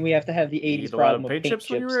not mean we have to have the 80s Eat a lot problem of of paint chips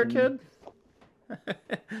when you were a and- kid?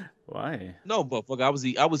 Why? No,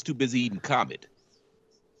 motherfucker, I was too busy eating Comet.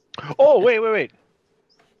 Oh, wait. Yeah.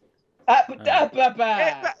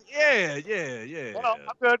 Well,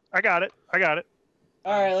 I'm good. I got it.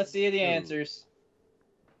 All right, let's see the answers.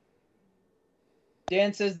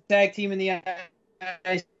 Dan says the tag team in the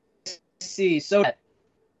IC. So,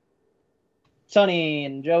 Sonny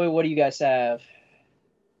and Joey, what do you guys have?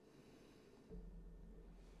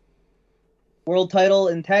 World title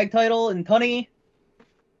and tag title and Tunny?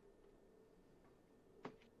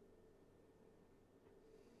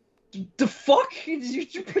 The fuck?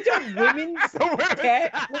 Did you put down women's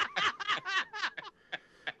tag?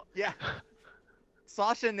 Yeah.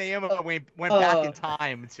 Sasha and Naomi went back in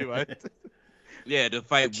time to it. Yeah, to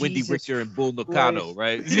fight Wendy Jesus Richter and Bull Nakano,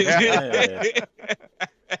 right? Yeah.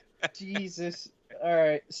 Jesus. All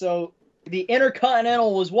right. So the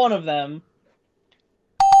Intercontinental was one of them,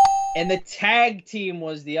 and the tag team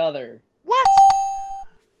was the other. What?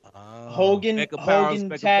 Hogan Mega Powers, Hogan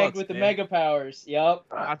Mega tagged Bucks, with the man. Mega Powers. Yep.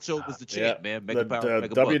 Macho was the champ, man. Mega The Power,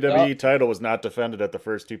 Mega Bucks. WWE title was not defended at the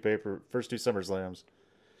first two SummerSlams.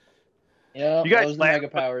 Yep. You guys those are the laugh, Mega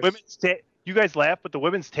but Powers. you guys laugh, but the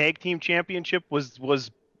women's tag team championship was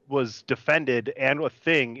defended and a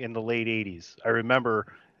thing in the late 80s. I remember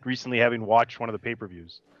recently having watched one of the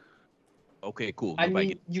pay-per-views. Okay, cool. I Nobody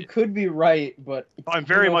mean, gets you it. could be right, but I'm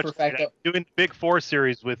very you know much for a fact that, doing the Big Four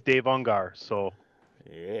series with Dave Ungar, so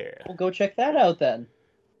Yeah. well, go check that out then.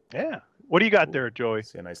 yeah. What do you got there, Joey?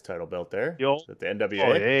 See a nice title belt there. Yo. Is that the NWA?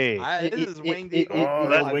 Oh, hey. This is Winged it- Eagle. Oh,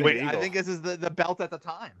 that's Winged I Eagle. think this is the belt at the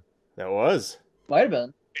time. That was. Might have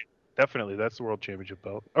been. Definitely, that's the World Championship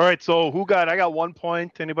belt. All right, so I got 1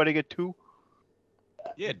 point. Anybody get 2?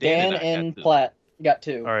 Yeah, Dan I got and the- Platt got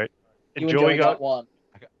 2. All right. You and Joey got 1.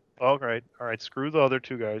 All right. Screw the other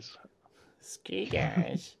 2 guys. Ski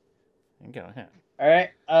guys. Go ahead. All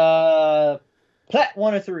right. Platt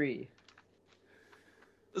 1 or 3.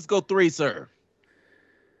 Let's go 3, sir.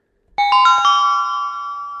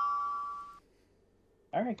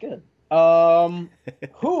 All right, good.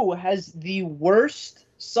 Who has the worst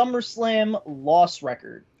SummerSlam loss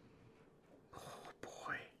record?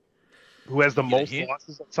 Boy. Who has the Get a most hint?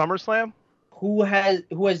 losses at SummerSlam? Who has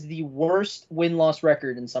the worst win-loss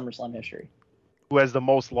record in SummerSlam history? Who has the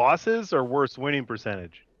most losses or worst winning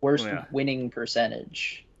percentage? Worst Yeah. winning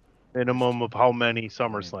percentage Minimum of how many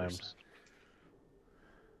SummerSlams?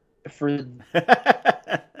 for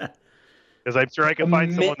Because I'm sure I can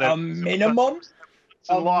find someone that a minimum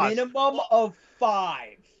lost. minimum of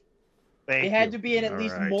 5. Thank It had you. to be in at All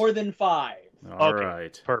least right. more than 5. All Okay.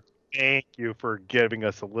 right. Perfect. Thank you for giving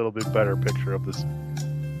us a little bit better picture of this.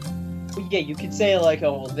 Yeah, you could say like,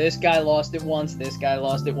 oh, well, this guy lost it once. This guy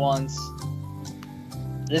lost it once.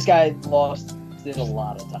 This guy lost it a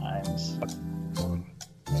lot of times.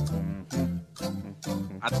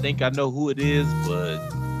 I think I know who it is, but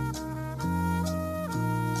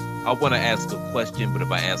I want to ask a question, but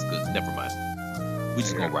if I ask it, never mind. We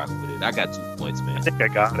just gonna rock with it. I got 2 points, I man. think I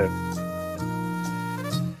got it.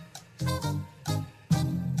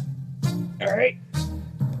 All right.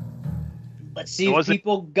 Let's see It if wasn't-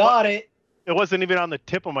 people got it. It wasn't even on the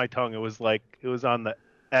tip of my tongue. It was on the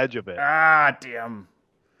edge of it. Ah, damn.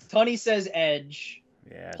 Tony says Edge.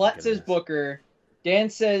 Yeah. I Platt think it says is. Booker. Dan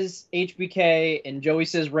says HBK. And Joey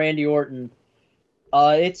says Randy Orton.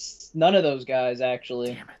 It's none of those guys,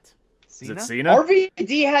 actually. Damn it. Is Cena? it Cena?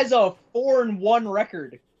 RVD has a 4-1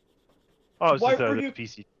 record. Oh, it's Why just were the you-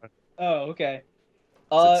 PC. Oh, okay.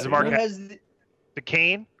 Is it Who Mark- has The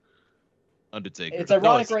Kane? Undertaker. It's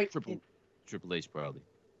ironic, it's right? Triple H probably.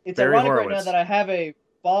 It's Barry ironic right now Horowitz. that I have a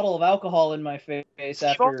bottle of alcohol in my face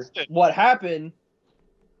after what happened.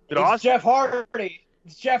 It's Jeff Hardy.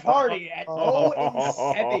 It's Jeff Hardy at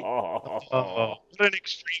 0-7.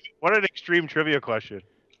 What an extreme trivia question.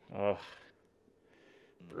 Oh,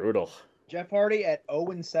 brutal. Jeff Hardy at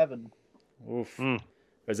 0-7. Oof.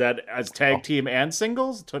 Is that as tag team and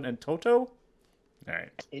singles and Toto? All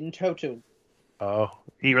right. In Toto. Oh,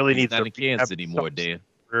 he really He's needs not to in Kansas anymore, Dan.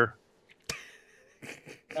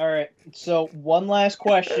 All right. So one last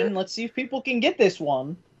question. Let's see if people can get this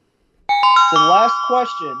one. So the last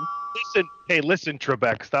question. Listen,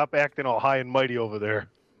 Trebek, stop acting all high and mighty over there.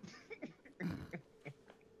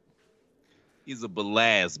 He's a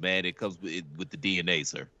belaz, man. It comes with the DNA,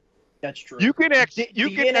 sir. That's true. You can act.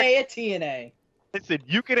 DNA at TNA. Listen,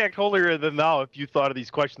 you can act holier than thou if you thought of these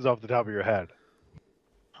questions off the top of your head.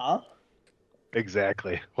 Huh?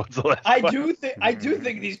 Exactly. What's the last? I do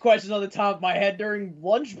think these questions on the top of my head during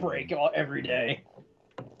lunch break every day.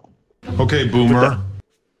 Okay, boomer.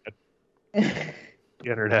 The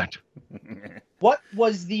internet. What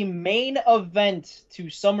was the main event to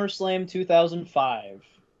SummerSlam 2005?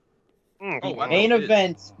 Main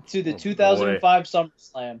event to the 2005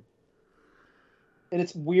 SummerSlam. And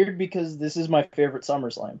it's weird because this is my favorite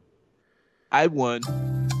SummerSlam. I won.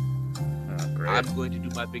 Oh, great. I'm going to do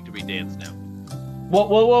my victory dance now.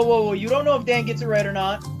 Whoa. You don't know if Dan gets it right or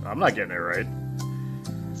not. I'm not getting it right.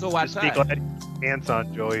 So I Speak tried. like hands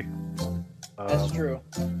on, Joey. That's true.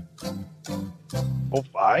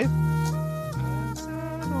 05?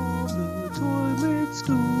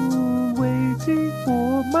 Waiting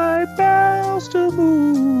for my bowels to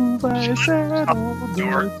move. I sat on the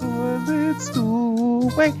toilet stool,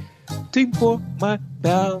 waiting for my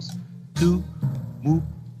bowels to move.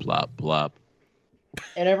 Plop, plop.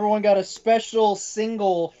 And everyone got a special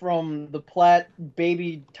single from the Platt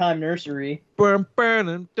Baby Time Nursery. Burn,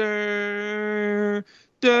 burn, dun,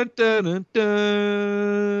 dun, dun, dun,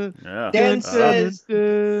 dun. Yeah. Dan says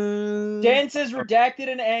redacted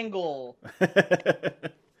an angle. I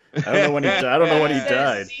don't know when he Says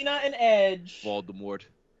died. Cena and Edge. Voldemort.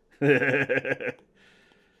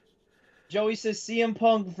 Joey says CM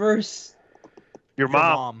Punk versus Your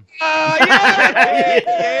mom. Oh, yeah!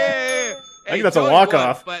 I think that's a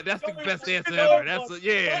walk-off. But that's the best answer ever.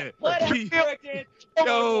 Yeah.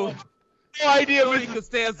 Yo, No idea. Joey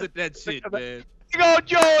Costanza that shit, man. Go,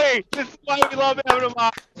 Joey! This is why we love having him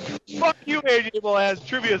on. Fuck you, AJ Belaz.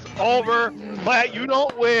 Trivia's over. Platt, you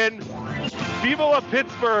don't win. Viva la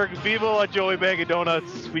Pittsburgh. Viva la Joey Bag of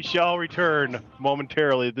Donuts. We shall return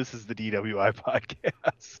momentarily. This is the DWI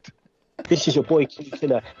Podcast. This is your boy King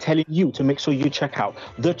Killer telling you to make sure you check out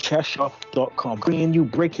thechairshot.com, bringing you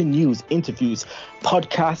breaking news, interviews,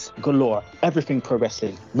 podcasts galore, everything pro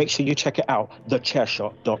wrestling. Make sure you check it out,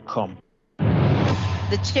 thechairshot.com.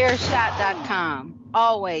 Thechairshot.com.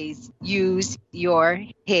 Always use your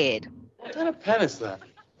head. What kind of pen is that?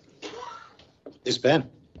 This pen?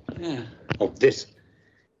 Yeah. Oh, this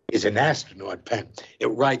is an astronaut pen. It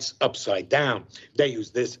writes upside down. They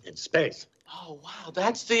use this in space. Oh, wow,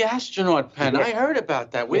 that's the astronaut pen. Yeah. I heard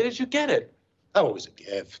about that. Where did you get it? Oh, it was a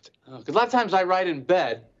gift. Because a lot of times I write in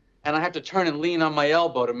bed, and I have to turn and lean on my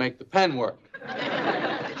elbow to make the pen work.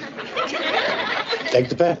 Take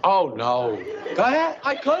the pen. Oh, no. Go ahead.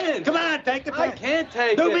 I couldn't. Come on, take the pen. I can't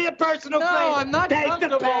take Do it. me a personal favor. No, I'm not Take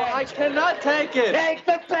comfortable. the pen. I cannot take it. Take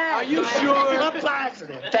the pen. Are you sure? I'm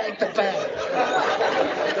positive. Take the pen.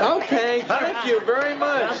 Okay, thank you very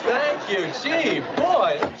much. Thank you. Gee,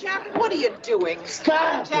 boy. Jack, what are you doing?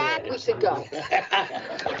 Stop Jack, it. we should go.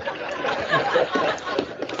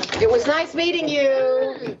 It was nice meeting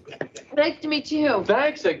you. Nice to meet you.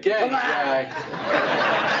 Thanks again, Jack.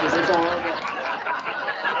 She's adorable.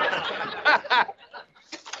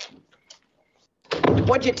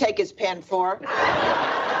 What'd you take his pen for?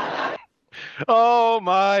 Oh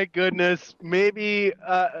my goodness. Maybe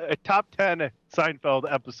a top 10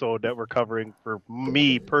 Seinfeld episode that we're covering for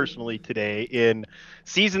me personally today in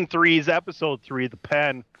season 3's episode 3, The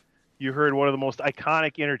Pen. You heard one of the most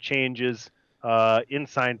iconic interchanges in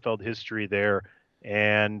Seinfeld history there.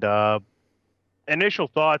 And initial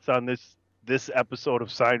thoughts on this episode of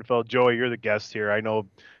Seinfeld. Joey, you're the guest here. I know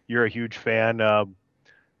you're a huge fan.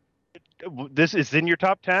 This is in your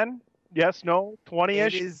top 10? Yes, no,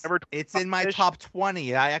 20-ish? It's in my top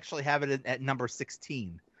 20. I actually have it at number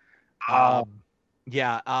 16. That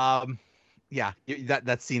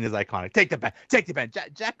scene is iconic. Take the pen.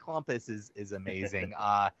 Jack Clumpus is amazing.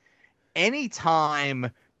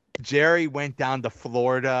 Anytime Jerry went down to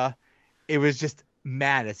Florida, it was just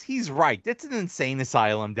Mattis, he's right. It's an insane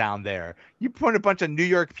asylum down there. You put a bunch of New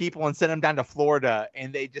York people and send them down to Florida,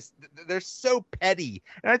 and they're so petty.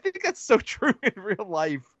 And I think that's so true in real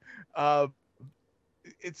life.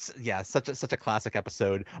 It's such a classic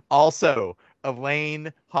episode. Also,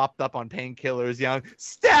 Elaine hopped up on painkillers, yelling,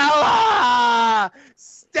 "Stella!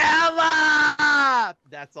 Stella!"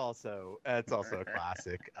 That's also a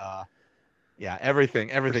classic.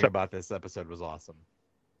 Everything about this episode was awesome.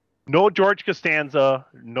 No George Costanza,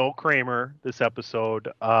 no Kramer this episode.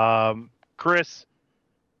 Chris,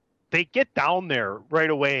 they get down there right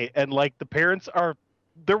away, and like the parents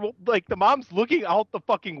they're like, the mom's looking out the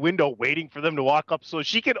fucking window waiting for them to walk up so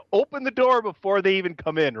she can open the door before they even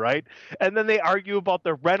come in, right? And then they argue about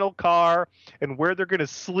the rental car and where they're going to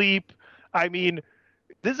sleep. I mean,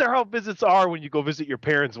 these are how visits are when you go visit your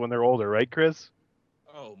parents when they're older, right, Chris?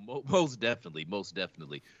 Oh, most definitely.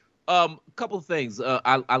 Couple of things.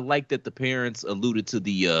 I like that the parents alluded to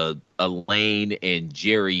the Elaine and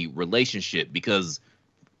Jerry relationship, because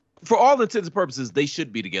for all intents and purposes, they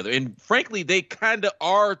should be together. And frankly, they kind of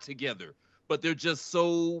are together, but they're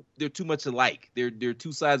too much alike. They're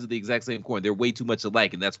two sides of the exact same coin. They're way too much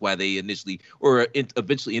alike. And that's why they eventually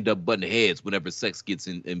end up butting heads whenever sex gets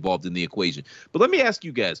involved in the equation. But let me ask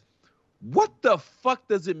you guys, what the fuck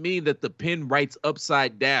does it mean that the pen writes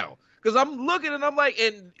upside down? Because I'm looking and I'm like,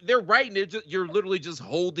 and they're writing, you're literally just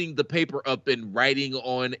holding the paper up and writing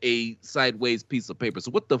on a sideways piece of paper. So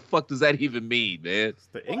what the fuck does that even mean, man?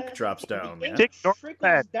 The ink drops down, man.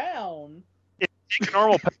 Trickles down. Take a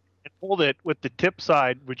normal pen and hold it with the tip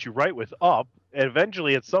side, which you write with, up, and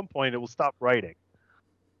eventually at some point it will stop writing.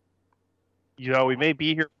 You know, we may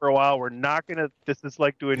be here for a while. We're not going to, this is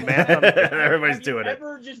like doing math. Everybody's doing it. I've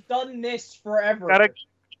never just done this forever.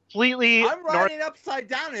 Completely. I'm writing it upside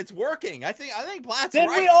down and it's working. I think Platt's then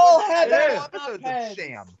right. we all have that.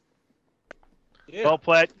 Damn. Yeah. Well,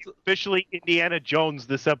 Platt, officially Indiana Jones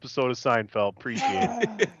this episode of Seinfeld.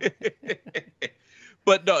 Appreciate it.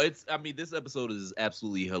 But no, this episode is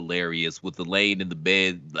absolutely hilarious with Elaine in the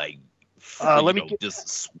bed, like.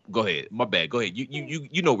 Just go ahead. My bad. Go ahead.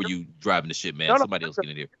 You know where you driving the shit, man. No, Somebody else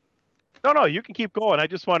get in here. No, you can keep going. I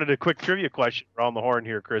just wanted a quick trivia question around the horn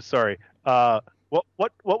here, Chris. Sorry. What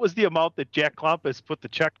was the amount that Jack Klompus put the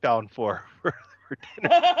check down for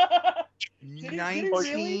dinner?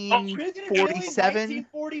 1947.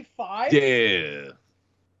 1945. Yeah.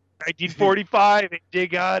 1945. They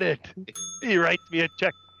got it. He writes me a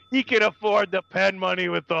check. He can afford the pen money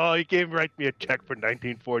with all. He came write me a check for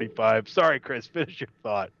 1945. Sorry, Chris. Finish your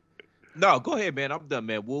thought. No, go ahead, man. I'm done,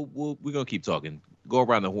 man. We're gonna keep talking. Go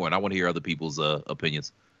around the horn. I want to hear other people's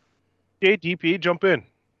opinions. Hey, DP, jump in.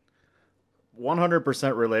 100%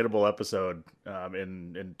 relatable episode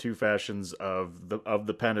in two fashions of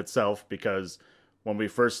the pen itself, because when we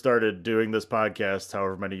first started doing this podcast,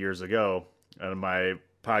 however many years ago, in my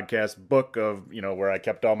podcast book of, where I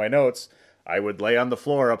kept all my notes, I would lay on the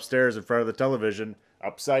floor upstairs in front of the television,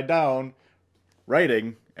 upside down,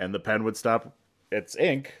 writing, and the pen would stop its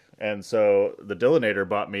ink. And so the Dillinator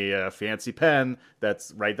bought me a fancy pen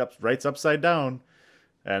that's writes upside down,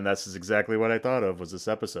 and that's exactly what I thought of was this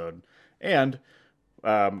episode. And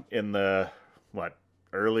in the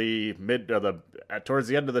towards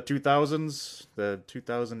the end of the 2000s, the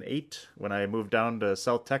 2008, when I moved down to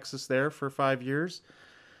South Texas there for 5 years,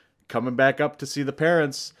 coming back up to see the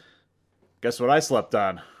parents, guess what I slept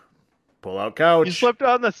on? Pull-out couch. You slept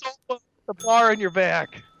on the sofa, the bar in your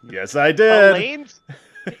back. Yes, I did. Lane's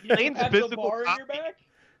physical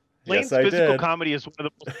comedy is one of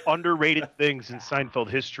the most underrated things in Seinfeld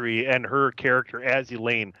history, and her character as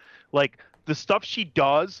Elaine. Like, the stuff she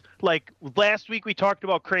does, like last week we talked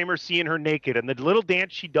about Kramer seeing her naked, and the little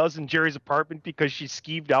dance she does in Jerry's apartment because she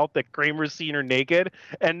skeeved out that Kramer's seeing her naked,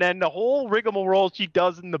 and then the whole rigmarole she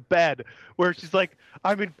does in the bed where she's like,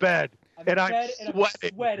 I'm in bed and I'm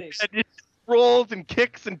sweating. And it rolls and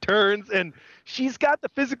kicks and turns, and she's got the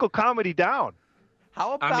physical comedy down.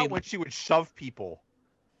 How about when she would shove people?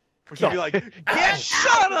 Or she'd be like,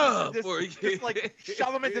 shut up! Just like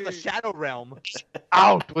shove them into the shadow realm.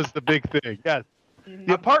 Out was the big thing, yes. Mm-hmm.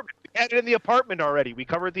 The apartment. We had it in the apartment already. We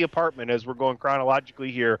covered the apartment as we're going chronologically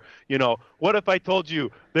here. What if I told you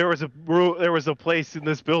there was a place in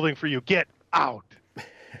this building for you? Get out.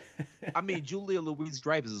 Julia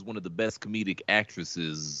Louis-Dreyfus is one of the best comedic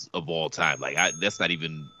actresses of all time. Like, that's not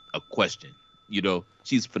even a question.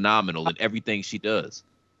 She's phenomenal in everything she does.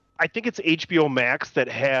 I think it's HBO Max that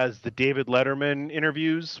has the David Letterman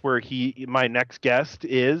interviews where my next guest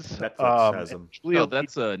is. Netflix has them. No,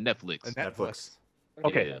 that's Netflix. Netflix.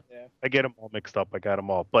 Okay. Yeah. I get them all mixed up. I got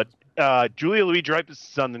them all. But Julia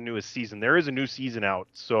Louis-Dreyfus is on the newest season. There is a new season out.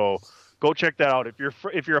 So Go check that out. If you're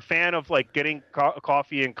a fan of like getting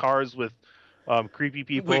coffee in cars with creepy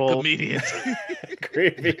people, With comedians.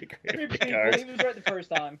 Creepy cars. He was right the first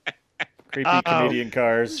time. Creepy comedian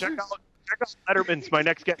cars. Check out Letterman's my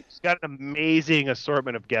next guest. He's got an amazing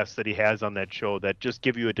assortment of guests that he has on that show that just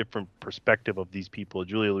give you a different perspective of these people.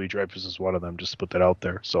 Julia Louis-Dreyfus is one of them. Just to put that out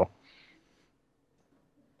there. So,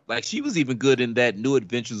 like, she was even good in that New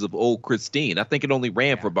Adventures of Old Christine. I think it only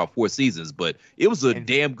ran for about 4 seasons, but it was a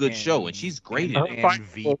damn good show, and she's great in it.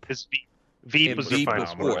 Veep was Veep, the of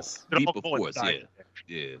final course. one. Veep, of course,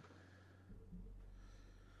 yeah.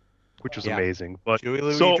 Which was amazing. But Julie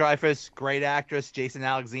Louis-Dreyfus, great actress. Jason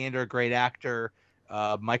Alexander, great actor.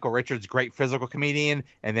 Michael Richards, great physical comedian.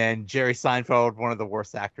 And then Jerry Seinfeld, one of the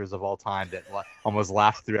worst actors of all time that almost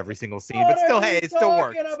laughed through every single scene. But still, hey, it still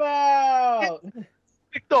works. About?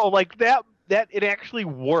 No, like that it actually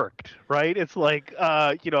worked, right? It's like,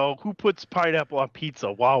 who puts pineapple on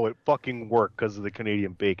pizza? Wow, it fucking worked because of the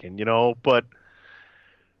Canadian bacon, But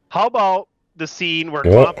how about the scene where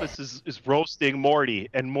Krampus is roasting Morty,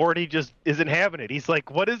 and Morty just isn't having it. He's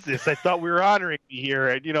like, "What is this? I thought we were honoring you here,"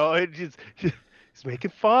 and he's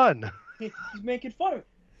making fun. He's making fun of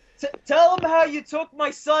it. Tell him how you took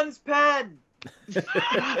my son's pen. Give me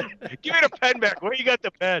the pen back. Where you got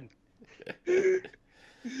the pen? In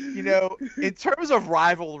terms of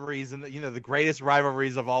rivalries and the greatest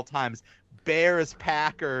rivalries of all times, Bears,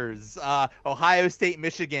 Packers, Ohio State,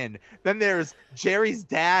 Michigan. Then there's Jerry's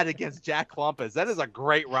dad against Jack Klumpus. That is a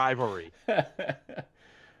great rivalry.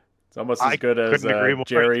 It's almost as good as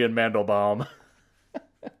Jerry and Mandelbaum.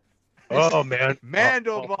 Oh man,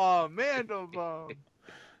 Mandelbaum.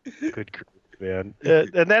 Good grief, man.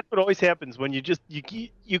 And that's what always happens when you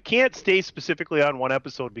can't stay specifically on one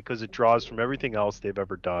episode because it draws from everything else they've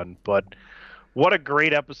ever done. But what a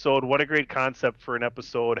great episode. What a great concept for an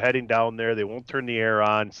episode. Heading down there. They won't turn the air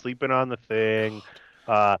on. Sleeping on the thing.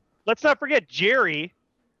 Let's not forget Jerry.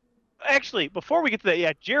 Actually, before we get to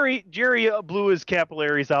that, Jerry blew his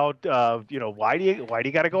capillaries out. Why do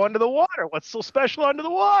you got to go under the water? What's so special under the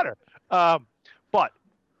water? But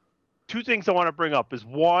two things I want to bring up is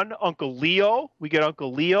one, Uncle Leo. We get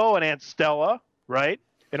Uncle Leo and Aunt Stella, right?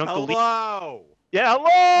 And Uncle Hello. Yeah,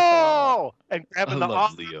 hello. And grabbing the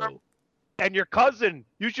love arm. Leo. And your cousin,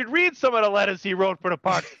 you should read some of the letters he wrote for the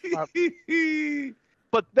podcast.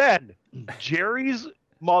 But then, Jerry's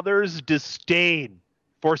mother's disdain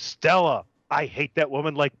for Stella. I hate that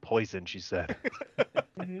woman like poison, she said.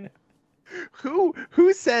 Who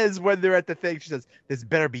says when they're at the thing, she says, "This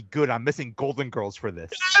better be good. I'm missing Golden Girls for this."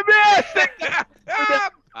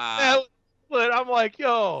 But I'm like,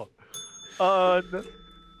 yo,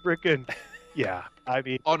 freaking, yeah. I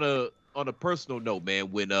mean, on a personal note,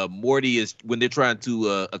 man, when they're trying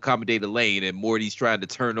to accommodate Elaine and Morty's trying to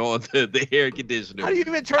turn on the air conditioner. How do you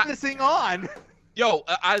even turn this thing on? Yo,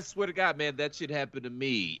 I swear to God, man, that shit happened to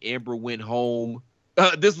me. Amber went home.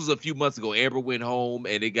 This was a few months ago. Amber went home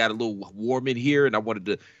and it got a little warm in here, and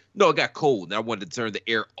it got cold, and I wanted to turn the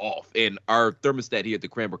air off. And our thermostat here at the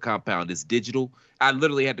Cranber compound is digital. I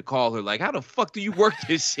literally had to call her, like, how the fuck do you work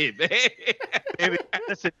this shit, man? Baby,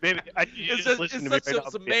 listen, baby,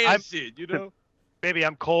 It's some man shit, Baby,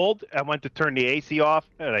 I'm cold. I went to turn the AC off,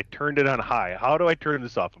 and I turned it on high. How do I turn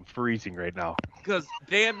this off? I'm freezing right now. Because,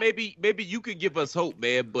 Dan, maybe you could give us hope,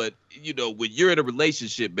 man. But, when you're in a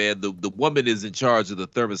relationship, man, the woman is in charge of the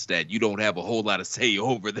thermostat. You don't have a whole lot of say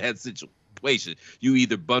over that situation. You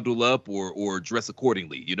either bundle up or dress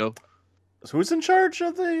accordingly, So who's in charge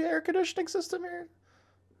of the air conditioning system here?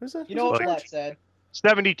 Who's that? You know what Flat said?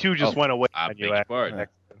 72 just went away. I beg your pardon.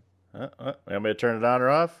 Want me to turn it on or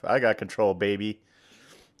off? I got control, baby.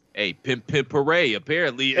 Hey, pimp hooray,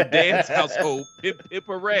 apparently in Dan's household, pimp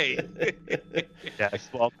hooray. Yeah,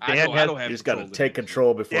 well, You just got to take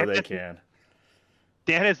control before they can.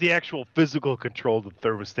 Dan has the actual physical control of the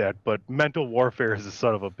thermostat, but mental warfare is a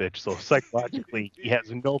son of a bitch. So psychologically, he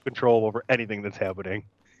has no control over anything that's happening.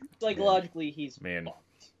 Psychologically, he's. I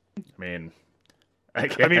mean,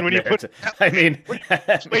 when you put.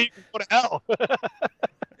 Wait, go to hell.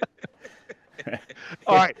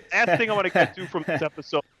 All right, last thing I want to get to from this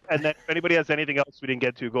episode, and then if anybody has anything else we didn't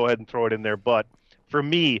get to, go ahead and throw it in there. But for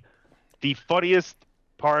me, the funniest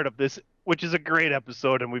part of this, which is a great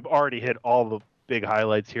episode, and we've already hit all the big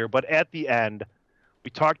highlights here, but at the end,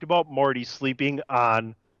 we talked about Morty sleeping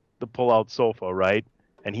on the pull-out sofa, right?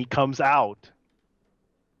 And he comes out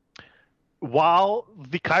while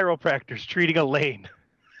the chiropractor's treating Elaine.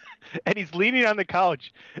 And he's leaning on the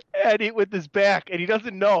couch and with his back, and he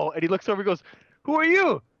doesn't know. And he looks over and goes, "Who are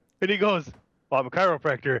you?" And he goes, "Well, I'm a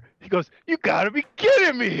chiropractor." He goes, "You gotta be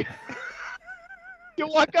kidding me." You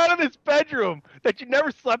walk out of this bedroom that you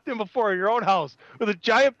never slept in before in your own house with a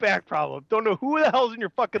giant back problem. Don't know who the hell's in your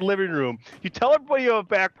fucking living room. You tell everybody you have a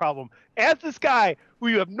back problem. Ask this guy who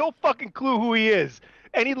you have no fucking clue who he is.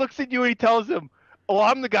 And he looks at you and he tells him, "Oh,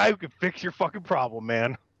 I'm the guy who can fix your fucking problem,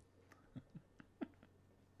 man."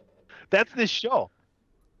 That's this show.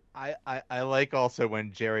 I like also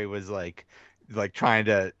when Jerry was like trying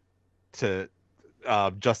to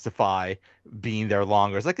justify being there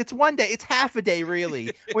longer. It's like, it's one day, it's half a day,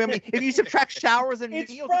 really. I mean, if you subtract showers and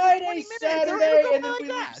It's meals, Friday, it's 20 minutes. Saturday, and then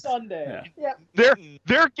we leave Sunday. Yeah.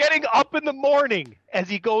 They're getting up in the morning as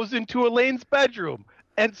he goes into Elaine's bedroom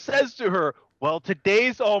and says to her, "Well,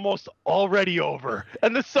 today's almost already over,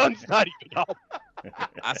 and the sun's not even up."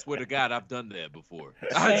 I swear to God, I've done that before.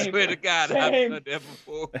 I swear to God, I've done that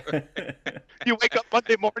before. You wake up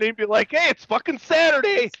Monday morning and be like, "Hey, it's fucking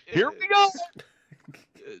Saturday. Here we go."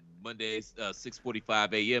 Monday's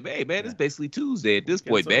 6:45 a.m. Hey, man, it's basically Tuesday at this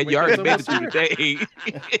point, man. You already made it through the day.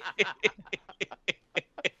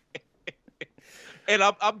 And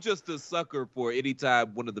I'm just a sucker for any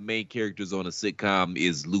time one of the main characters on a sitcom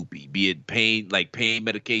is loopy, be it pain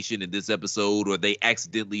medication in this episode, or they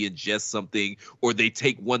accidentally ingest something, or they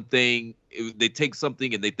take something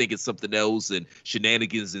and they think it's something else, and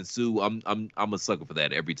shenanigans ensue. I'm a sucker for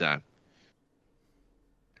that every time.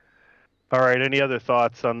 All right. Any other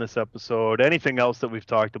thoughts on this episode? Anything else that we've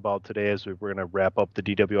talked about today as we're going to wrap up the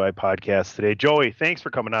DWI podcast today? Joey, thanks for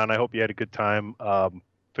coming on. I hope you had a good time.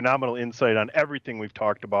 Phenomenal insight on everything we've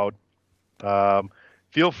talked about.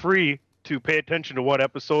 Feel free to pay attention to what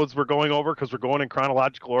episodes we're going over, because we're going in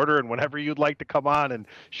chronological order. And whenever you'd like to come on and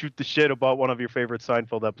shoot the shit about one of your favorite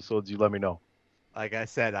Seinfeld episodes, you let me know. Like I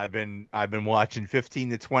said, I've been watching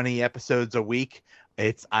 15 to 20 episodes a week.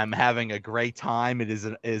 I'm having a great time. It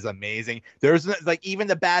is amazing. There's like even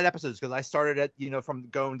the bad episodes, because I started at from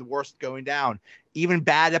going the worst going down. Even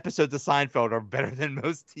bad episodes of Seinfeld are better than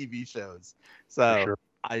most TV shows. So sure.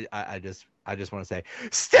 I just want to say,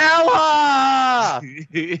 Stella!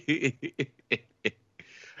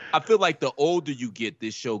 I feel like the older you get,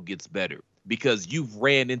 this show gets better, because you've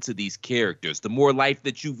ran into these characters. The more life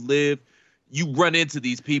that you've lived, you run into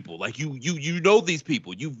these people. Like you know these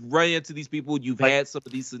people. You've run into these people. You've had some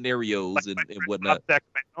of these scenarios and whatnot.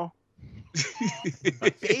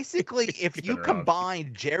 Basically, if you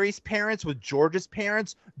combine Jerry's parents with George's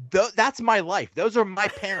parents, that's my life. Those are my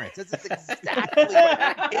parents. That's exactly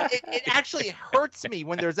it actually hurts me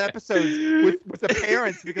when there's episodes with the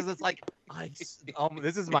parents, because it's like, this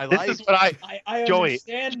is my life. This is what I Joey,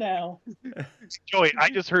 understand now. Joey, I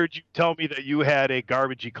just heard you tell me that you had a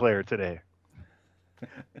garbage eclair today.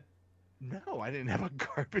 No, I didn't have a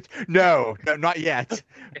garbage. No, not yet.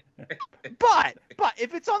 But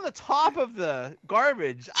if it's on the top of the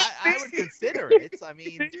garbage, I would consider it. I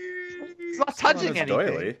mean, it's not touching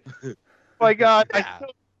anything. Oh my God, yeah. I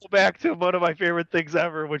still go back to one of my favorite things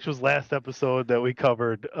ever, which was last episode that we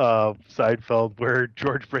covered, Seinfeld, where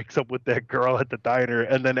George breaks up with that girl at the diner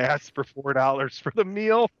and then asks for $4 for the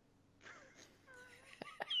meal.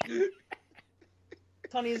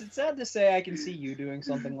 Tony, is it sad to say I can see you doing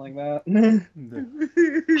something like that? And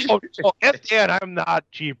I'm not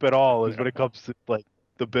cheap at all as when it comes to like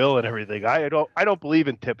the bill and everything. I don't believe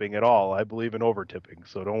in tipping at all. I believe in over tipping,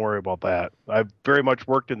 so don't worry about that. I've very much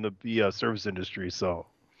worked in the service industry, so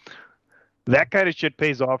that kind of shit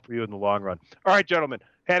pays off for you in the long run. All right, gentlemen,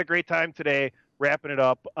 had a great time today. Wrapping it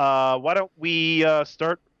up. Why don't we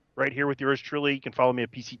start right here with yours truly? You can follow me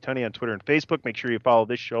at PC Tunney on Twitter and Facebook. Make sure you follow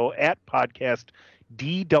this show at Podcast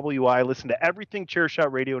DWI. Listen to everything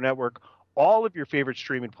Chairshot Radio Network, all of your favorite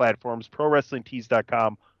streaming platforms,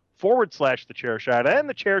 ProWrestlingTees.com/TheChairShot and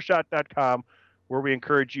TheChairShot.com, where we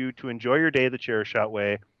encourage you to enjoy your day the Chairshot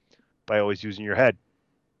way by always using your head.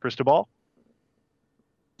 Cristobal?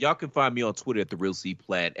 Y'all can find me on Twitter at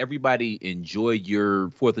TheRealCPlat. Everybody enjoy your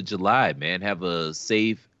 4th of July, man. Have a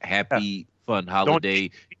safe, happy, fun holiday.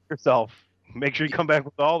 Don't cheat yourself. Make sure you come back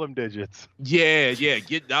with all them digits. Yeah. I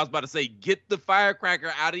was about to say, get the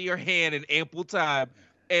firecracker out of your hand in ample time.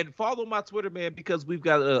 And follow my Twitter, man, because we've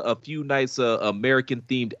got a few nice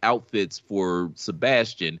American-themed outfits for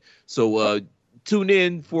Sebastian. So tune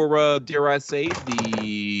in for, dare I say,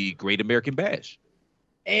 the Great American Bash.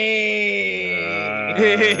 Hey!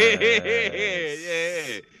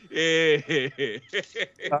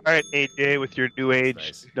 All right, AJ, with your new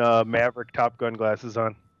age Maverick Top Gun glasses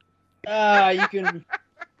on. You can.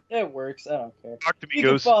 It works. I don't care. Talk to me, you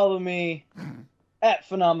Goose. can follow me at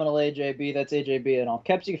Phenomenal AJB. That's AJB and all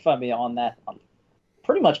caps. You can find me on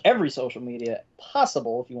pretty much every social media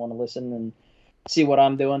possible if you want to listen and see what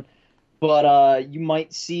I'm doing. But you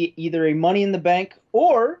might see either a Money in the Bank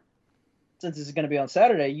or since this is going to be on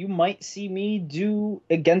Saturday, you might see me do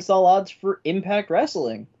Against All Odds for Impact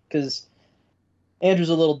Wrestling, because Andrew's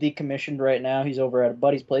a little decommissioned right now. He's over at a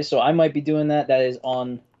buddy's place, so I might be doing that. That is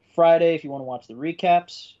on Friday if you want to watch the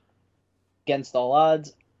recaps, Against All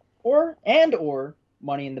Odds, or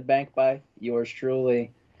Money in the Bank by yours truly.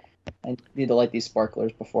 I need to light these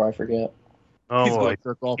sparklers before I forget. Oh, He's going to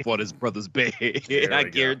jerk off on his brother's bed. I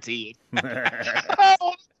guarantee it.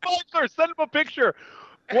 Oh, sprinkler! Send him a picture.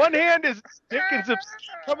 One hand is sticking some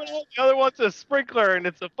coming out, the other one's a sprinkler, and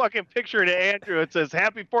it's a fucking picture to Andrew. It says,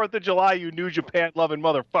 "Happy 4th of July, you New Japan loving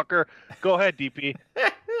motherfucker." Go ahead, DP.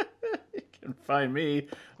 You can find me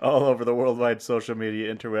all over the worldwide social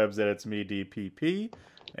media interwebs at It's Me DPP.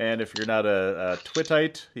 And if you're not a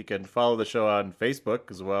Twitite, you can follow the show on Facebook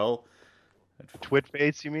as well.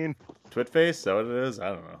 Twitface, you mean? Twitface? Is that what it is?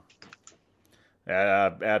 I don't know.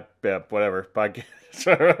 At whatever podcast.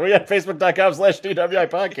 We at facebook.com/DWI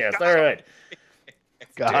Podcast. All right.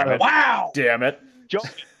 Wow. Damn it. Joe,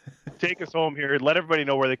 take us home here. Let everybody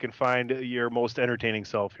know where they can find your most entertaining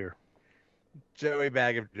self here. Joey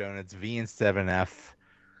Bag of Donuts, V and 7F.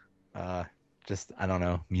 Just, I don't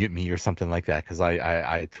know, mute me or something like that, because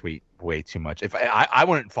I tweet way too much. If I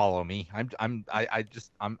wouldn't follow me, I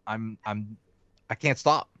can't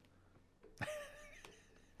stop.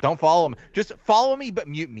 Don't follow me. Just follow me, but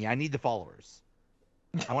mute me. I need the followers.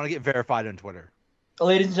 I want to get verified on Twitter.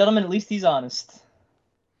 Ladies and gentlemen, at least he's honest.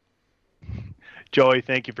 Joey,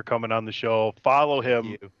 thank you for coming on the show. Follow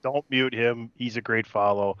him. Don't mute him. He's a great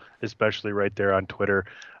follow, especially right there on Twitter.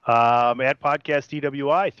 At Podcast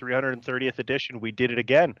DWI, 330th edition. We did it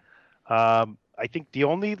again. I think the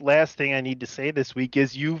only last thing I need to say this week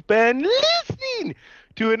is you've been listening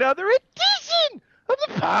to another edition of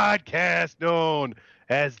the podcast known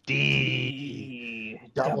as DW.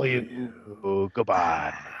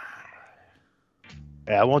 Goodbye.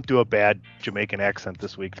 Yeah, I won't do a bad Jamaican accent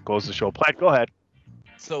this week to close the show. Platt, go ahead.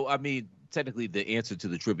 So, I mean, technically the answer to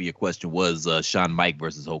the trivia question was Shawn Mike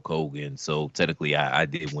versus Hulk Hogan. So, technically, I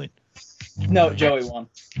did win. No, Joey won.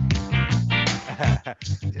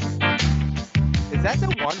 Is that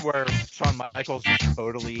the one where Shawn Michaels just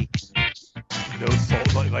totally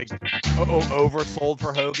no-sold, like oversold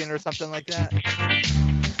for Hogan or something like that?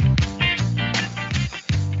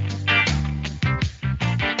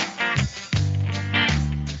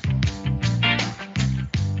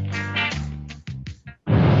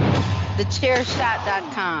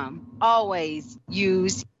 TheChairShot.com. Always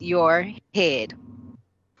use your head.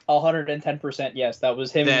 110% yes. That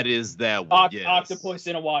was him. That is that one. Octopus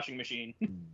in a washing machine.